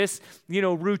yourself, this,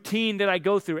 routine that I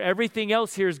go through. Everything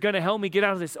else here is going to help me get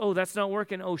out of this. Oh, that's not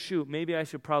working. Oh, shoot, maybe I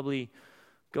should probably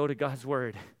go to God's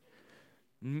word.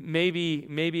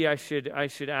 Maybe I should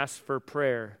ask for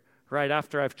prayer right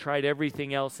after I've tried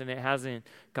everything else and it hasn't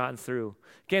gotten through.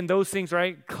 Again, those things,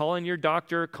 right? Calling your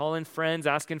doctor, calling friends,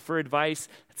 asking for advice,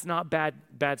 it's not bad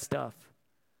stuff.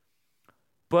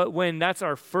 But when that's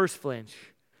our first flinch,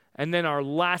 and then our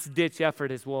last ditch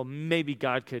effort is, well, maybe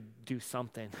God could do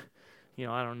something.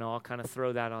 I don't know, I'll kind of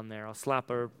throw that on there. I'll slap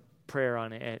a prayer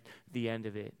on it at the end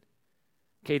of it.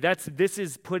 Okay, this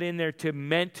is put in there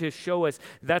meant to show us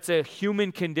that's a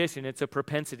human condition. It's a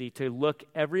propensity to look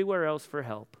everywhere else for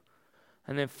help.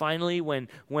 And then finally, when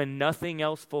nothing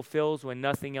else fulfills, when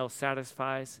nothing else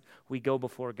satisfies, we go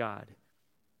before God.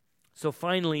 So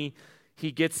finally,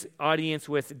 he gets audience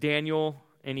with Daniel,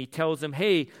 and he tells him,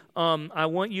 hey, I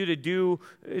want you to do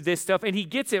this stuff. And he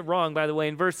gets it wrong, by the way,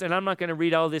 in verse, and I'm not going to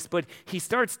read all this, but he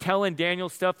starts telling Daniel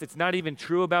stuff that's not even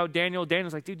true about Daniel.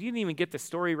 Daniel's like, dude, you didn't even get the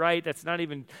story right. That's not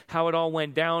even how it all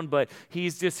went down, but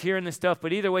he's just hearing this stuff.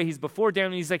 But either way, he's before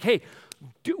Daniel, and he's like, hey,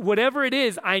 whatever it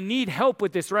is, I need help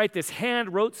with this, right? This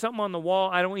hand wrote something on the wall.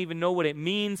 I don't even know what it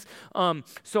means.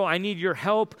 So I need your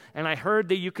help. And I heard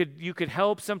that you could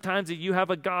help sometimes, that you have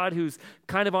a God who's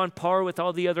kind of on par with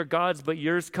all the other gods, but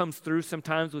yours comes through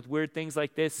sometimes with with weird things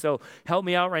like this, so help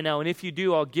me out right now. And if you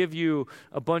do, I'll give you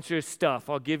a bunch of stuff.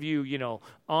 I'll give you,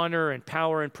 honor and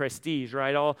power and prestige,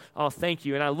 right? I'll thank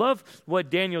you. And I love what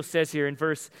Daniel says here in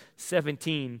verse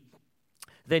 17.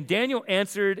 Then Daniel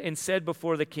answered and said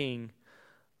before the king,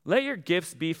 let your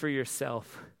gifts be for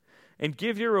yourself, and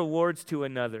give your rewards to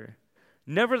another.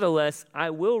 Nevertheless, I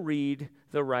will read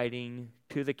the writing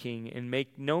to the king and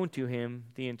make known to him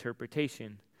the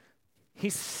interpretation.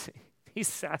 He's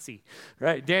sassy,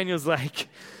 right? Daniel's like,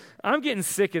 I'm getting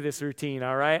sick of this routine,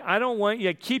 all right? I don't want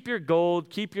you, keep your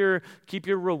gold, keep your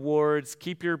rewards,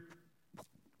 keep your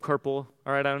purple,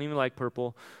 all right? I don't even like purple,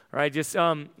 all right? Just,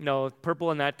 no,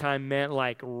 purple in that time meant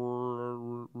like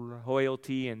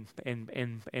royalty and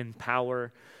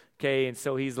power, okay? And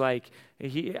so he's like,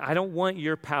 I don't want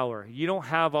your power. You don't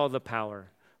have all the power,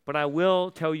 but I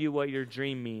will tell you what your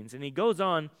dream means. And he goes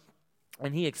on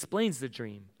and he explains the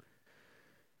dream.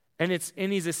 And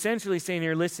he's essentially saying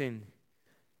here, listen,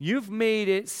 you've made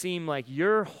it seem like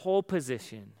your whole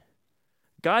position,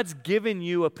 God's given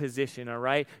you a position, all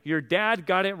right? Your dad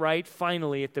got it right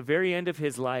finally at the very end of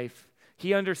his life.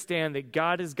 He understands that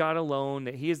God is God alone,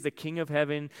 that he is the king of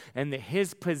heaven, and that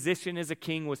his position as a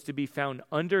king was to be found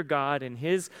under God and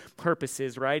his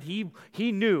purposes, right? He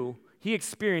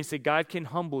experienced that God can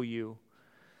humble you.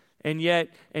 And yet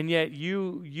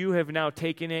you have now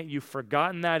taken it, you've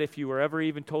forgotten that if you were ever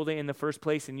even told it in the first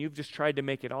place, and you've just tried to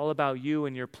make it all about you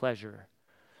and your pleasure.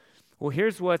 Well,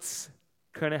 here's what's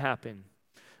going to happen.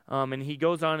 And he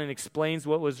goes on and explains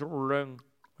what was written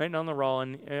on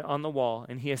the wall,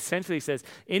 and he essentially says,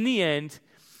 in the end,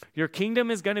 your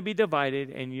kingdom is going to be divided,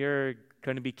 and you're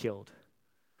going to be killed.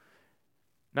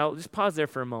 Now, just pause there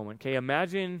for a moment, okay?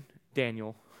 Imagine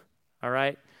Daniel, all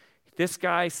right? This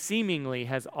guy seemingly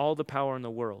has all the power in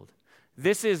the world.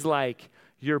 This is like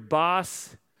your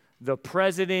boss, the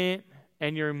president,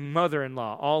 and your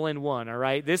mother-in-law all in one, all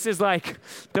right? This is like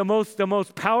the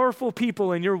most powerful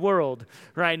people in your world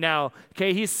right now,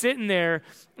 okay? He's sitting there,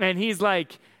 and he's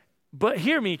like, but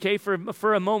hear me, okay,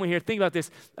 for a moment here. Think about this.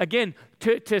 Again,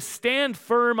 to stand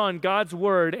firm on God's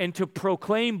word and to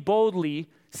proclaim boldly,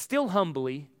 still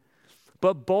humbly,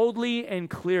 but boldly and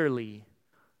clearly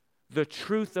the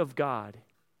truth of God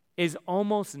is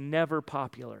almost never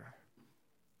popular.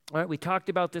 All right, we talked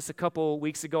about this a couple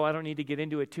weeks ago. I don't need to get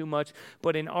into it too much,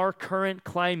 but in our current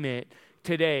climate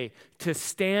today, to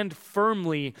stand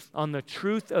firmly on the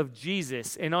truth of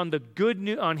Jesus and on the good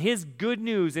news, on his good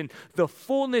news and the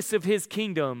fullness of his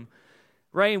kingdom,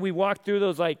 right? And we walked through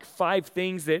those like 5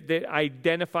 things that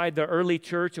identified the early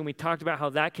church, and we talked about how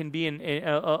that can be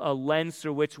a lens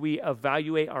through which we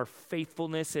evaluate our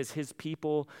faithfulness as his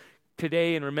people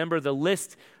today. And remember the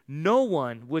list, no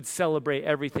one would celebrate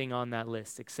everything on that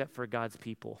list except for God's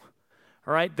people.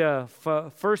 All right, the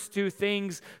first 2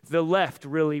 things, the left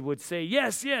really would say,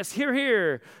 yes, hear,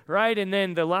 hear, right? And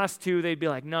then the last 2, they'd be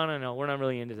like, no, we're not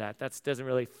really into that. That doesn't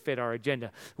really fit our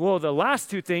agenda. Well, the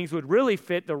last 2 things would really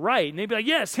fit the right, and they'd be like,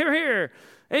 yes, hear, hear,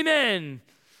 amen.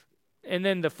 And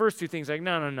then the first 2 things, like,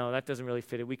 no, that doesn't really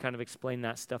fit it. We kind of explain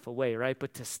that stuff away, right?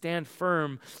 But to stand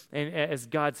firm and as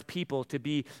God's people, to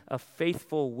be a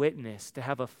faithful witness, to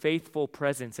have a faithful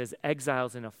presence as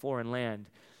exiles in a foreign land,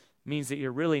 means that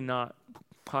you're really not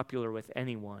popular with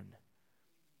anyone.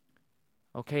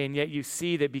 Okay, and yet you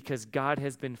see that because God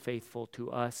has been faithful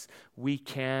to us, we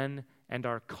can and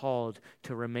are called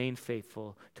to remain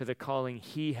faithful to the calling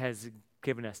he has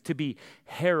given us, to be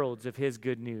heralds of his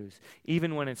good news,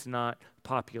 even when it's not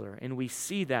popular. And we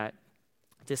see that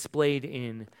displayed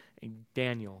in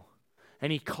Daniel.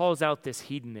 And he calls out this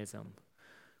hedonism.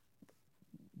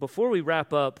 Before we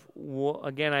wrap up,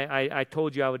 again, I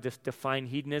told you I would just define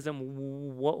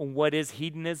hedonism. What is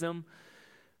hedonism?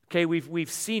 Okay, we've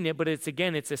seen it, but it's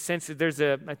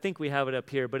essentially, I think we have it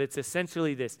up here, but it's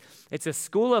essentially this. It's a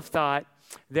school of thought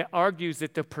that argues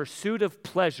that the pursuit of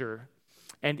pleasure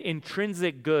and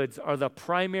intrinsic goods are the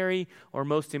primary or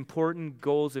most important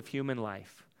goals of human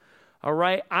life. All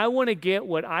right, I want to get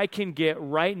what I can get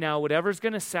right now, whatever's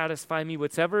going to satisfy me,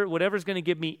 whatever's going to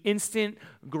give me instant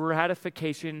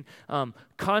gratification,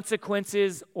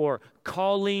 consequences or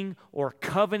calling or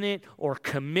covenant or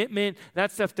commitment.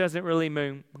 That stuff doesn't really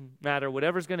matter.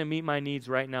 Whatever's going to meet my needs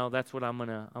right now, that's what I'm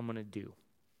gonna do,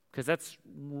 because that's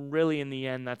really, in the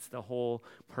end, that's the whole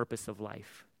purpose of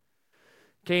life.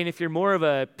 Okay, and if you're more of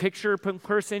a picture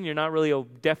person, you're not really a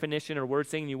definition or word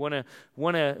thing, you want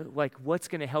to like, what's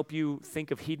going to help you think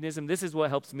of hedonism? This is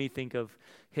what helps me think of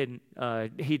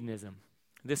hedonism.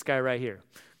 This guy right here.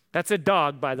 That's a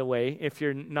dog, by the way, if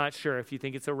you're not sure, if you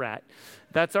think it's a rat.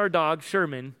 That's our dog,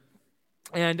 Sherman.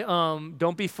 And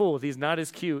don't be fooled. He's not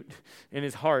as cute in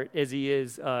his heart as he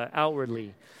is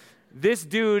outwardly. This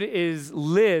dude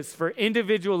lives for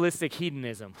individualistic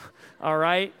hedonism, all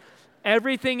right?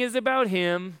 Everything is about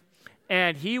him,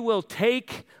 and he will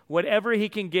take whatever he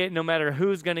can get no matter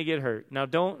who's going to get hurt. Now,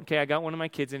 I got one of my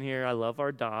kids in here. I love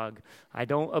our dog. I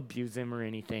don't abuse him or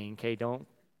anything, okay? Don't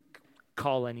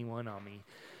call anyone on me.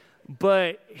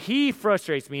 But he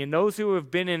frustrates me, and those who have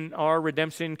been in our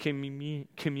redemption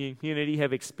community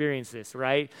have experienced this,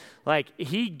 right? Like,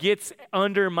 he gets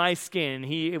under my skin.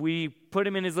 We put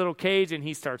him in his little cage, and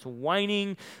he starts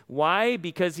whining. Why?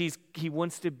 Because he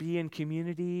wants to be in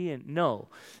community? And no,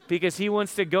 because he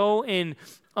wants to go and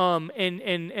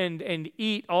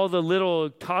eat all the little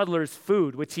toddlers'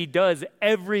 food, which he does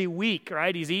every week,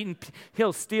 right?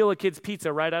 He'll steal a kid's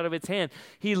pizza right out of its hand.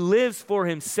 He lives for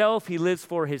himself. He lives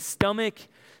for his stomach.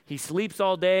 He sleeps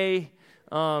all day.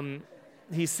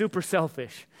 He's super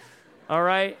selfish, all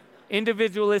right?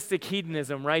 Individualistic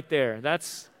hedonism right there.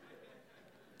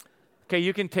 Okay,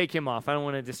 you can take him off. I don't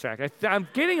want to distract. I'm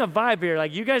getting a vibe here,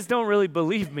 like you guys don't really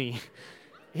believe me.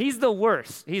 He's the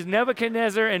worst. He's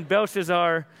Nebuchadnezzar and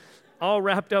Belshazzar all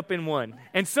wrapped up in one.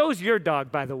 And so's your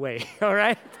dog, by the way, all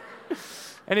right?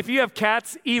 And if you have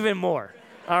cats, even more,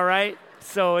 all right?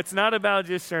 So it's not about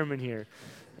just Sherman here.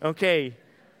 Okay,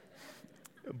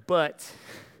 but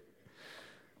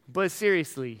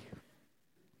seriously,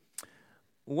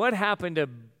 what happened to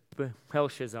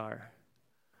Belshazzar?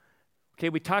 Okay,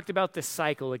 we talked about the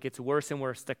cycle. It gets worse and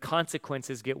worse. The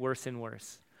consequences get worse and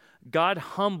worse. God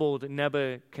humbled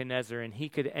Nebuchadnezzar, and he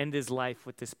could end his life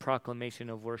with this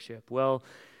proclamation of worship. Well,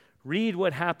 read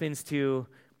what happens to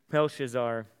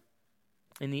Belshazzar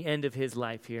in the end of his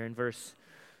life here in verse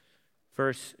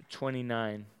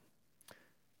 29.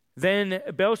 Then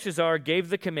Belshazzar gave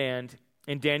the command,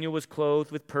 and Daniel was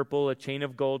clothed with purple, a chain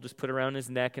of gold was put around his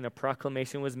neck, and a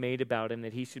proclamation was made about him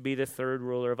that he should be the third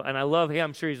ruler of. And I love him.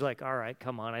 I'm sure he's like, all right,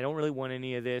 come on. I don't really want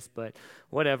any of this, but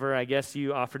whatever. I guess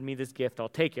you offered me this gift. I'll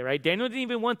take it, right? Daniel didn't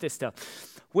even want this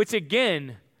stuff, which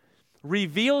again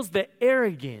reveals the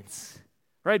arrogance,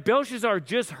 right? Belshazzar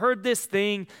just heard this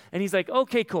thing, and he's like,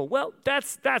 okay, cool. Well,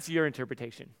 that's your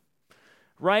interpretation.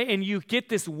 Right? And you get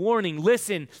this warning.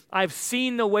 Listen, I've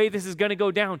seen the way this is going to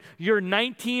go down. You're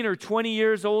 19 or 20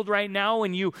 years old right now,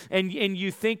 and you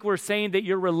think we're saying that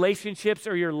your relationships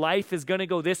or your life is going to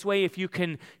go this way if you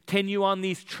continue on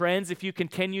these trends, if you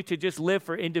continue to just live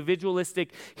for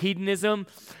individualistic hedonism.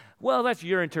 Well, that's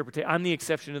your interpretation. I'm the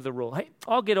exception to the rule. Hey,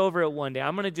 I'll get over it one day.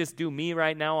 I'm going to just do me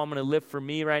right now. I'm going to live for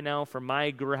me right now, for my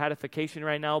gratification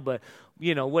right now. But,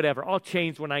 whatever. I'll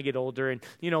change when I get older. And,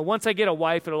 once I get a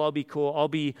wife, it'll all be cool. I'll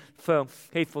be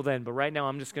faithful then. But right now,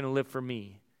 I'm just going to live for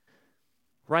me.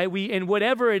 Right? And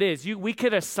whatever it is, we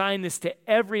could assign this to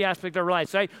every aspect of our life.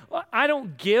 So I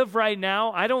don't give right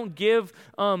now. I don't give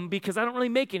because I don't really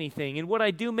make anything. And what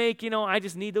I do make, I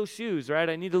just need those shoes, right?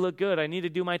 I need to look good. I need to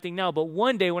do my thing now. But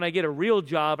one day when I get a real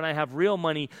job and I have real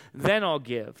money, then I'll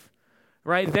give.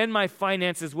 Right? Then my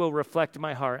finances will reflect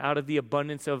my heart. Out of the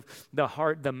abundance of the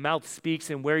heart, the mouth speaks,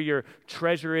 and where your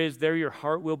treasure is, there your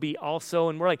heart will be also.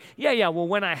 And we're like, yeah, well,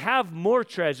 when I have more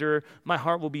treasure, my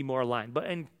heart will be more aligned. But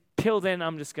until then,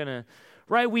 I'm just gonna,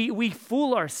 right? We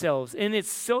fool ourselves, and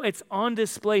it's on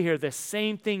display here. The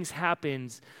same things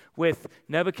happens with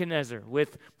Nebuchadnezzar,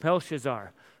 with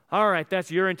Belshazzar. All right,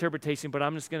 that's your interpretation, but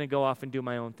I'm just gonna go off and do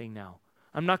my own thing now.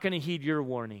 I'm not gonna heed your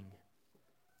warning.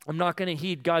 I'm not going to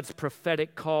heed God's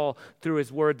prophetic call through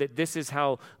his word that this is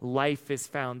how life is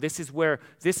found. This is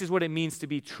what it means to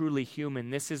be truly human.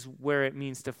 This is where it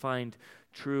means to find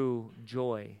true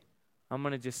joy. I'm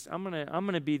going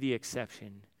to be the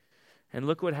exception. And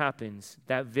look what happens.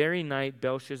 That very night,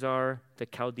 Belshazzar, the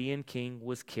Chaldean king,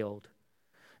 was killed.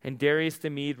 And Darius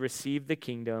the Mede received the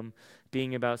kingdom,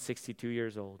 being about 62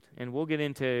 years old. And we'll get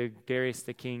into Darius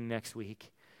the king next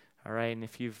week. All right, and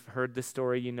if you've heard the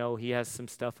story, he has some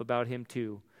stuff about him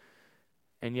too.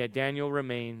 And yet Daniel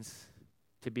remains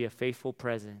to be a faithful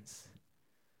presence.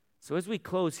 So as we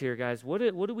close here, guys, what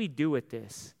do we do with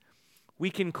this? We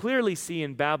can clearly see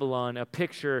in Babylon a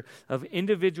picture of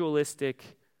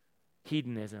individualistic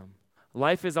hedonism.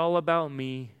 Life is all about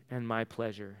me and my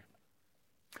pleasure.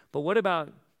 But what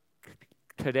about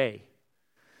today?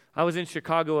 I was in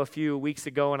Chicago a few weeks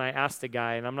ago, and I asked a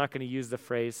guy, and I'm not going to use the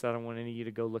phrase, so I don't want any of you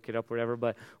to go look it up or whatever,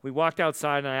 but we walked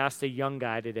outside, and I asked a young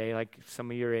guy today, like some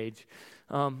of your age.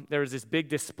 There was this big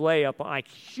display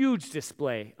huge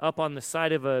display up on the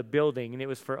side of a building, and it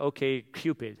was for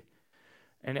OkCupid.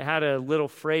 And it had a little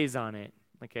phrase on it,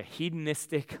 like a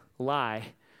hedonistic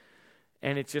lie.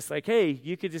 And it's just like, hey,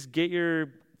 you could just get your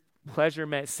pleasure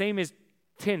met. Same as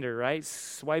Tinder, right?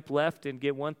 Swipe left and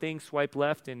get one thing, swipe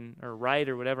left or right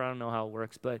or whatever. I don't know how it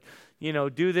works, but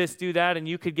do this, do that, and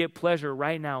you could get pleasure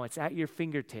right now. It's at your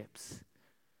fingertips.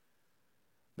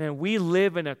 Man, we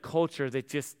live in a culture that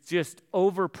just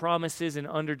over promises and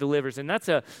under delivers, and that's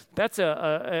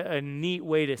a neat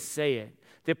way to say it.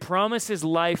 That promises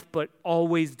life but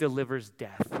always delivers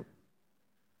death.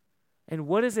 And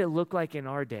what does it look like in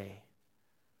our day?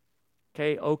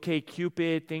 Okay,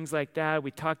 Cupid, things like that.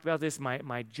 We talked about this,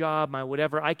 my job, my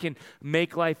whatever. I can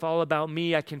make life all about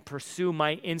me. I can pursue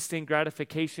my instant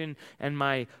gratification and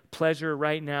my pleasure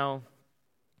right now.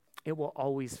 It will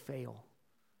always fail.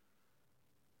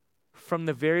 From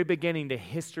the very beginning, the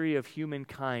history of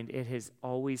humankind, it has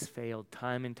always failed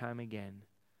time and time again.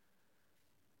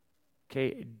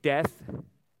 Okay, death,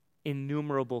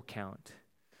 innumerable count.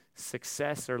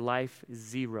 Success or life,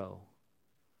 0.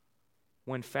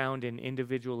 When found in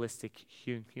individualistic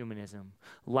humanism.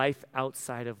 Life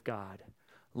outside of God.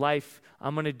 Life,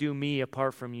 I'm going to do me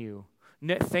apart from you.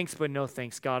 No, thanks, but no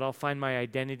thanks, God. I'll find my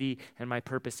identity and my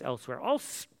purpose elsewhere. I'll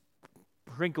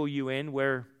sprinkle you in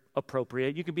where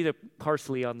appropriate. You can be the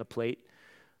parsley on the plate.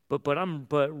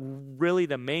 But really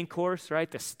the main course, right?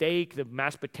 The steak, the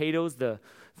mashed potatoes, the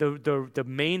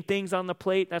main things on the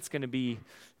plate, that's going to be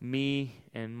me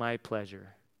and my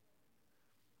pleasure.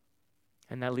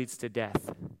 And that leads to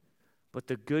death. But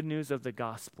the good news of the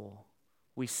gospel,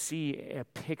 we see a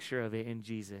picture of it in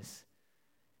Jesus.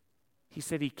 He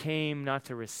said he came not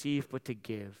to receive, but to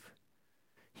give.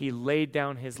 He laid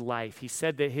down his life. He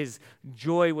said that his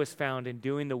joy was found in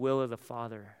doing the will of the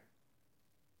Father.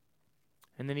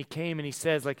 And then he came and he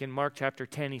says, like in Mark chapter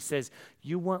 10, he says,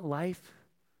 you want life?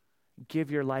 Give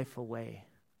your life away.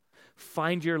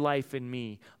 Find your life in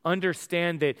me.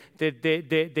 Understand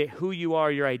that who you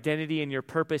are, your identity and your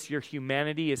purpose, your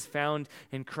humanity is found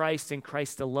in Christ and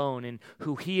Christ alone, and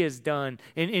who he has done,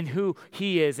 and in who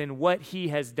he is and what he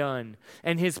has done.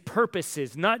 And his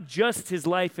purposes, not just his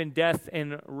life and death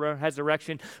and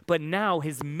resurrection, but now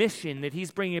his mission that he's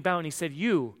bringing about. And he said,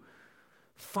 you,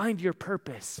 find your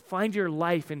purpose, find your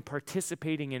life in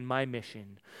participating in my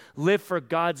mission. Live for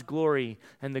God's glory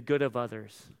and the good of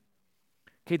others.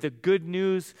 Okay, the good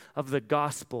news of the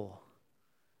gospel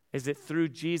is that through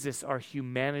Jesus, our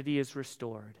humanity is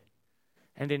restored.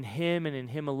 And in him and in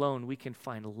him alone, we can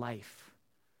find life,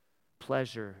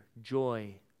 pleasure,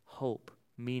 joy, hope,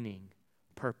 meaning,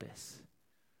 purpose.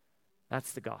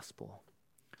 That's the gospel.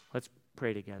 Let's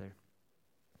pray together.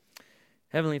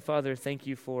 Heavenly Father, thank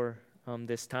you for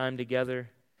this time together.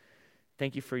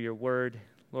 Thank you for your word.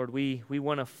 Lord, we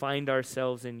want to find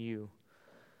ourselves in you.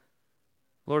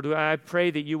 Lord, I pray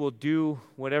that you will do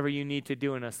whatever you need to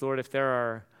do in us. Lord, if there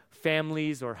are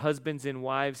families or husbands and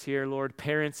wives here, Lord,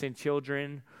 parents and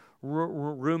children,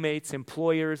 roommates,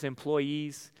 employers,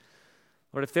 employees,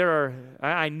 Lord, if there are,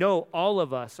 I know all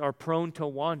of us are prone to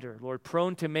wander, Lord,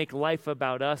 prone to make life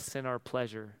about us and our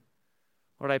pleasure.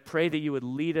 Lord, I pray that you would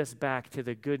lead us back to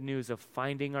the good news of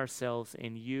finding ourselves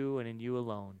in you and in you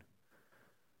alone.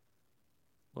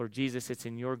 Lord Jesus, it's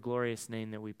in your glorious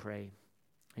name that we pray.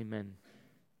 Amen.